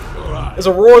Daedalus. There's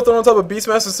a Roar thrown on top of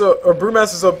Beastmaster, or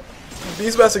Brewmaster, so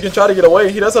Beastmaster can try to get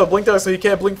away. He does have a Blink there, so he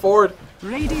can't blink forward.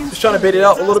 He's trying to bait it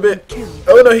out a little bit.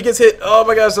 Oh no, he gets hit. Oh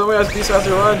my gosh,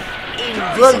 Beastmaster, run.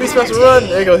 Run, Beastmaster, run.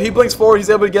 There you go. He blinks forward.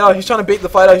 He's able to get out. He's trying to bait the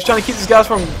fight out. He's trying to keep these guys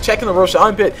from checking the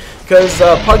Roshan pit. Because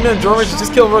Pugna and Jordan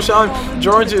just killed Roshan.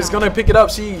 Jordan is going to pick it up.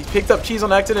 She picked up cheese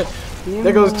on accident.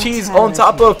 There goes cheese on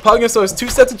top of Pugna. So it's two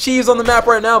sets of cheese on the map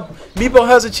right now. Meepo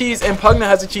has a cheese and Pugna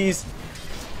has a cheese.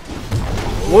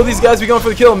 Will these guys be going for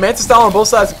the kill? Manta style on both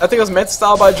sides. I think it was Manta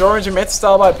style by George and Manta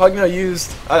style by Pugna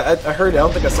used. I heard it. I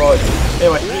don't think I saw it.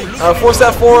 Anyway,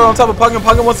 4-step forward on top of Pugna.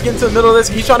 Pugna wants to get into the middle of this.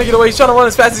 He's trying to get away. He's trying to run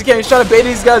as fast as he can. He's trying to bait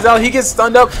these guys out. He gets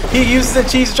stunned up. He uses the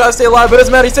cheese to try to stay alive, but it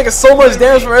doesn't matter. He's taking so much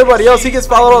damage from everybody else. He gets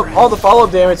followed up, all the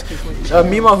follow-up damage.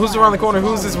 Meanwhile, who's around the corner?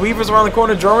 Who's this? Weaver's around the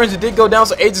corner. George did go down,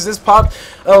 so Aegis is popped.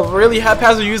 Really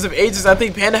haphazard use of Aegis. I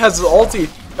think Panda has his ulti.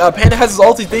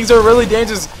 Things are really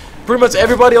dangerous. Pretty much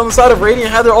everybody on the side of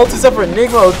Radiant had their ulti except for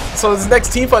Enigma, so this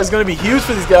next team fight is going to be huge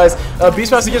for these guys.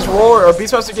 Beastmaster gets roared, or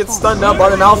Beastmaster gets stunned up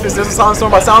by the Malefice. There's a Silent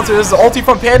Storm by Silencer. There's an ulti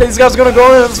from Panda. These guys are going to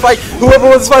go in this fight. Whoever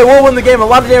wins this fight will win the game. A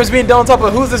lot of damage being done on top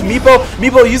of who's this? Meepo.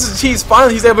 Meepo uses the cheese.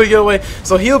 Finally, he's able to get away,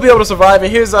 so he'll be able to survive.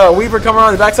 And here's Weaver coming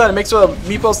around the backside to make sure that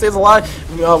Meepo stays alive.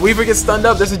 Weaver gets stunned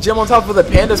up. There's a gem on top of the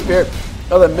Panda Spirit.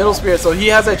 The middle spirit, so he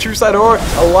has that true side aura.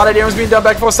 A lot of damage being done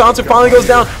back and forth. Silencer finally goes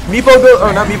down. Weaver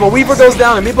goes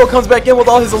down, and Meepo comes back in with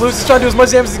all his illusions, trying to do as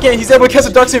much damage as he can. He's able to catch the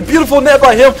Darkseid. Beautiful net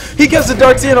by him. He catches the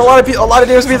Darkseid, and a lot of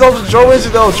damage being done to Jordan.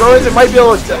 Though Jordan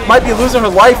might be losing her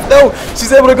life. No,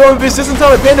 she's able to go in just in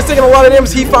time. Panda's taking a lot of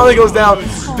damage. He finally goes down.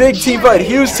 Big team fight,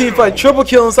 huge team fight, triple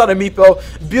kill inside of Meepo.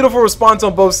 Beautiful response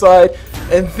on both sides.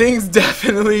 And things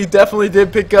definitely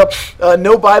did pick up.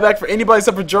 No buyback for anybody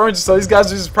except for Jordan, so these guys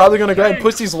are just probably going to go ahead and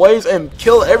push these waves and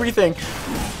kill everything.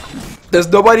 There's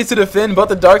nobody to defend but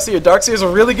the Darkseid. Darkseid is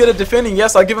really good at defending,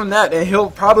 yes, I'll give him that, and he'll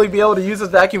probably be able to use his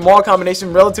vacuum wall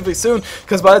combination relatively soon,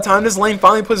 because by the time this lane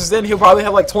finally pushes in, he'll probably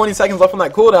have like 20 seconds left on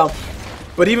that cooldown.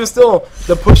 But even still,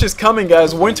 the push is coming,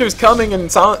 guys. Winter's coming, and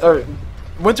Darkseid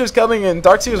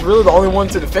is really the only one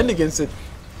to defend against it.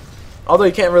 Although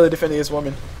you can't really defend against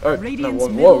women. Or, not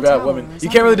women. Whoa, God, women. You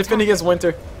can't really defend against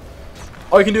Winter.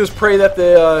 all you can do is pray that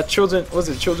the children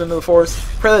of the forest?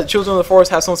 Pray that the children of the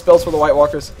forest have some spells for the White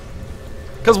Walkers.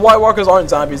 Because White Walkers aren't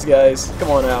zombies, guys.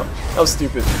 Come on now. That was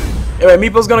stupid. Anyway,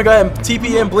 Meepo's gonna go ahead and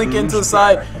TP in, blink into the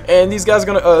side, and these guys are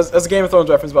gonna, as a Game of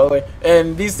Thrones reference, by the way,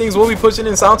 and these things will be pushing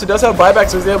in. Silencer does have buyback,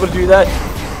 so he's able to do that.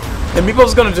 And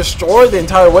Meepo's gonna destroy the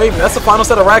entire wave, and that's the final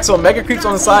set of racks. So Mega creeps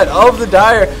on the side of the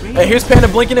Dire, and here's Panda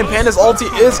blinking, and Panda's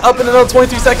ulti is up in another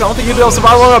 23 seconds. I don't think he'll be able to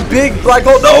survive on a big black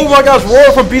hole. Oh my gosh,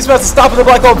 Roar from Beastmaster stopping the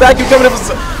black hole. Vacuum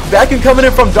coming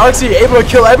in from Darkseid, able to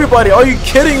kill everybody. Are you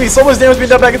kidding me? So much damage being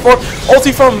done back and forth.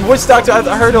 Ulti from Witch Doctor,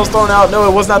 I heard it was thrown out. No,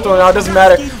 it was not thrown out. It doesn't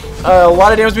matter. A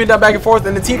lot of damage being done back and forth,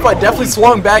 and the team fight definitely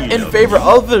swung back in favor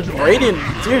of the Radiant.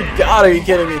 Dear God, are you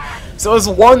kidding me? So it's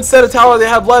one set of tower they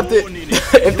have left.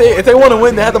 If they want to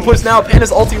win, they have to push now.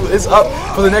 Panda's ulti is up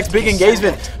for the next big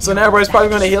engagement. So now everybody's probably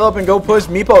going to heal up and go push.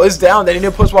 Meepo is down. They need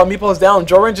to push while Meepo is down.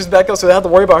 Jorange is back up, so they have to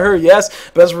worry about her. Yes,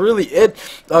 but that's really it.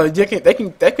 They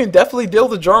can definitely deal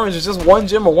with Jorange. It's just one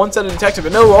gem or one set of detection.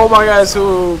 But no, oh my guys,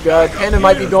 oh god, Panda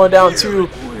might be going down too.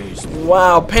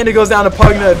 Wow, Panda goes down to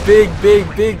Pugna.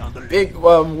 Big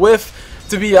whiff,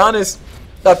 to be honest.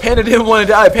 Panda didn't want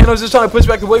to die. Panda was just trying to push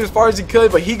back the wave as far as he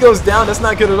could, but he goes down. That's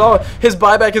not good at all. His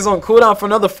buyback is on cooldown for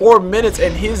another 4 minutes,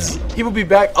 and he will be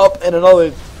back up in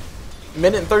another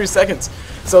minute and 30 seconds.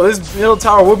 So this middle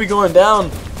tower will be going down.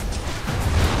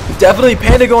 Definitely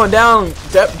Panda going down.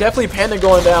 Definitely Panda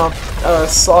going down.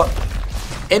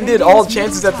 Ended all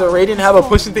chances that the Radiant have of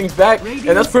pushing things back, and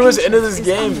that's pretty much the end of this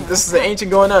game. This is the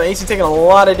Ancient going down. Ancient taking a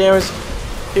lot of damage.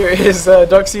 Here is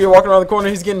Darkseid walking around the corner.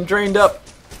 He's getting drained up.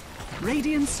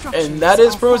 And that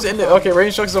is pretty much the end. Okay,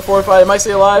 Radiant structures are fortified. It might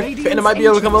stay alive. Panda might be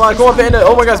able to come alive. Come on, Panda.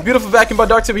 Oh my gosh, beautiful vacuum by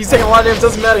Darkseid. He's taking a lot of damage.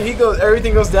 Doesn't matter.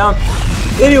 Everything goes down.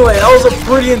 Anyway, that was a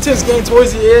pretty intense game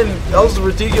towards the end. That was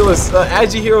ridiculous.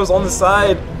 Agi Heroes on the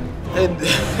side. And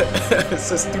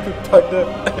it's a stupid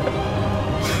Pugna.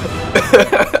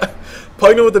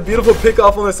 Pugna with a beautiful pick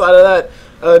off on the side of that.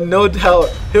 No doubt,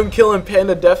 him killing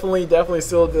Panda definitely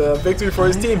sealed the victory for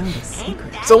his team.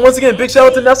 So once again, big shout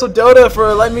out to Nestle Dota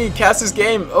for letting me cast this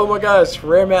game. Oh my gosh,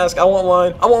 rare mask. I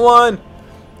want one.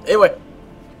 Anyway,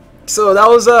 so that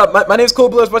was my name's Cool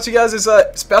Bloods. But you guys, is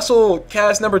special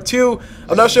cast number 2.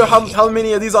 I'm not sure how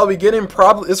many of these I'll be getting.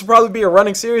 This will probably be a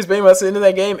running series. But anyway, that's the end of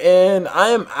that game, and I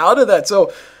am out of that.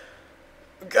 So.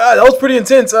 God, that was pretty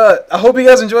intense. I hope you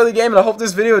guys enjoyed the game, and I hope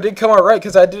this video did come out right,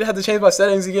 because I did have to change my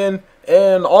settings again.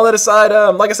 And all that aside,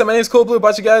 like I said, my name is Cool Blue.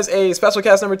 Brought you guys a special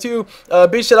cast number 2.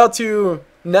 Big shout out to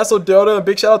Nestle Dota.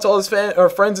 Big shout out to all his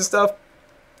friends and stuff.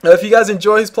 If you guys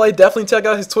enjoy his play, definitely check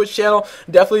out his Twitch channel.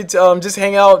 Definitely just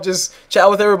hang out, just chat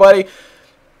with everybody.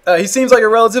 He seems like a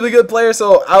relatively good player,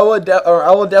 so I will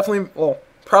definitely, well,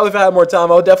 probably if I had more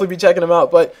time, I would definitely be checking him out.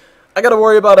 But I gotta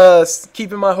worry about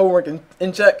keeping my homework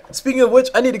in check. Speaking of which,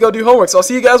 I need to go do homework, so I'll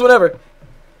see you guys whenever.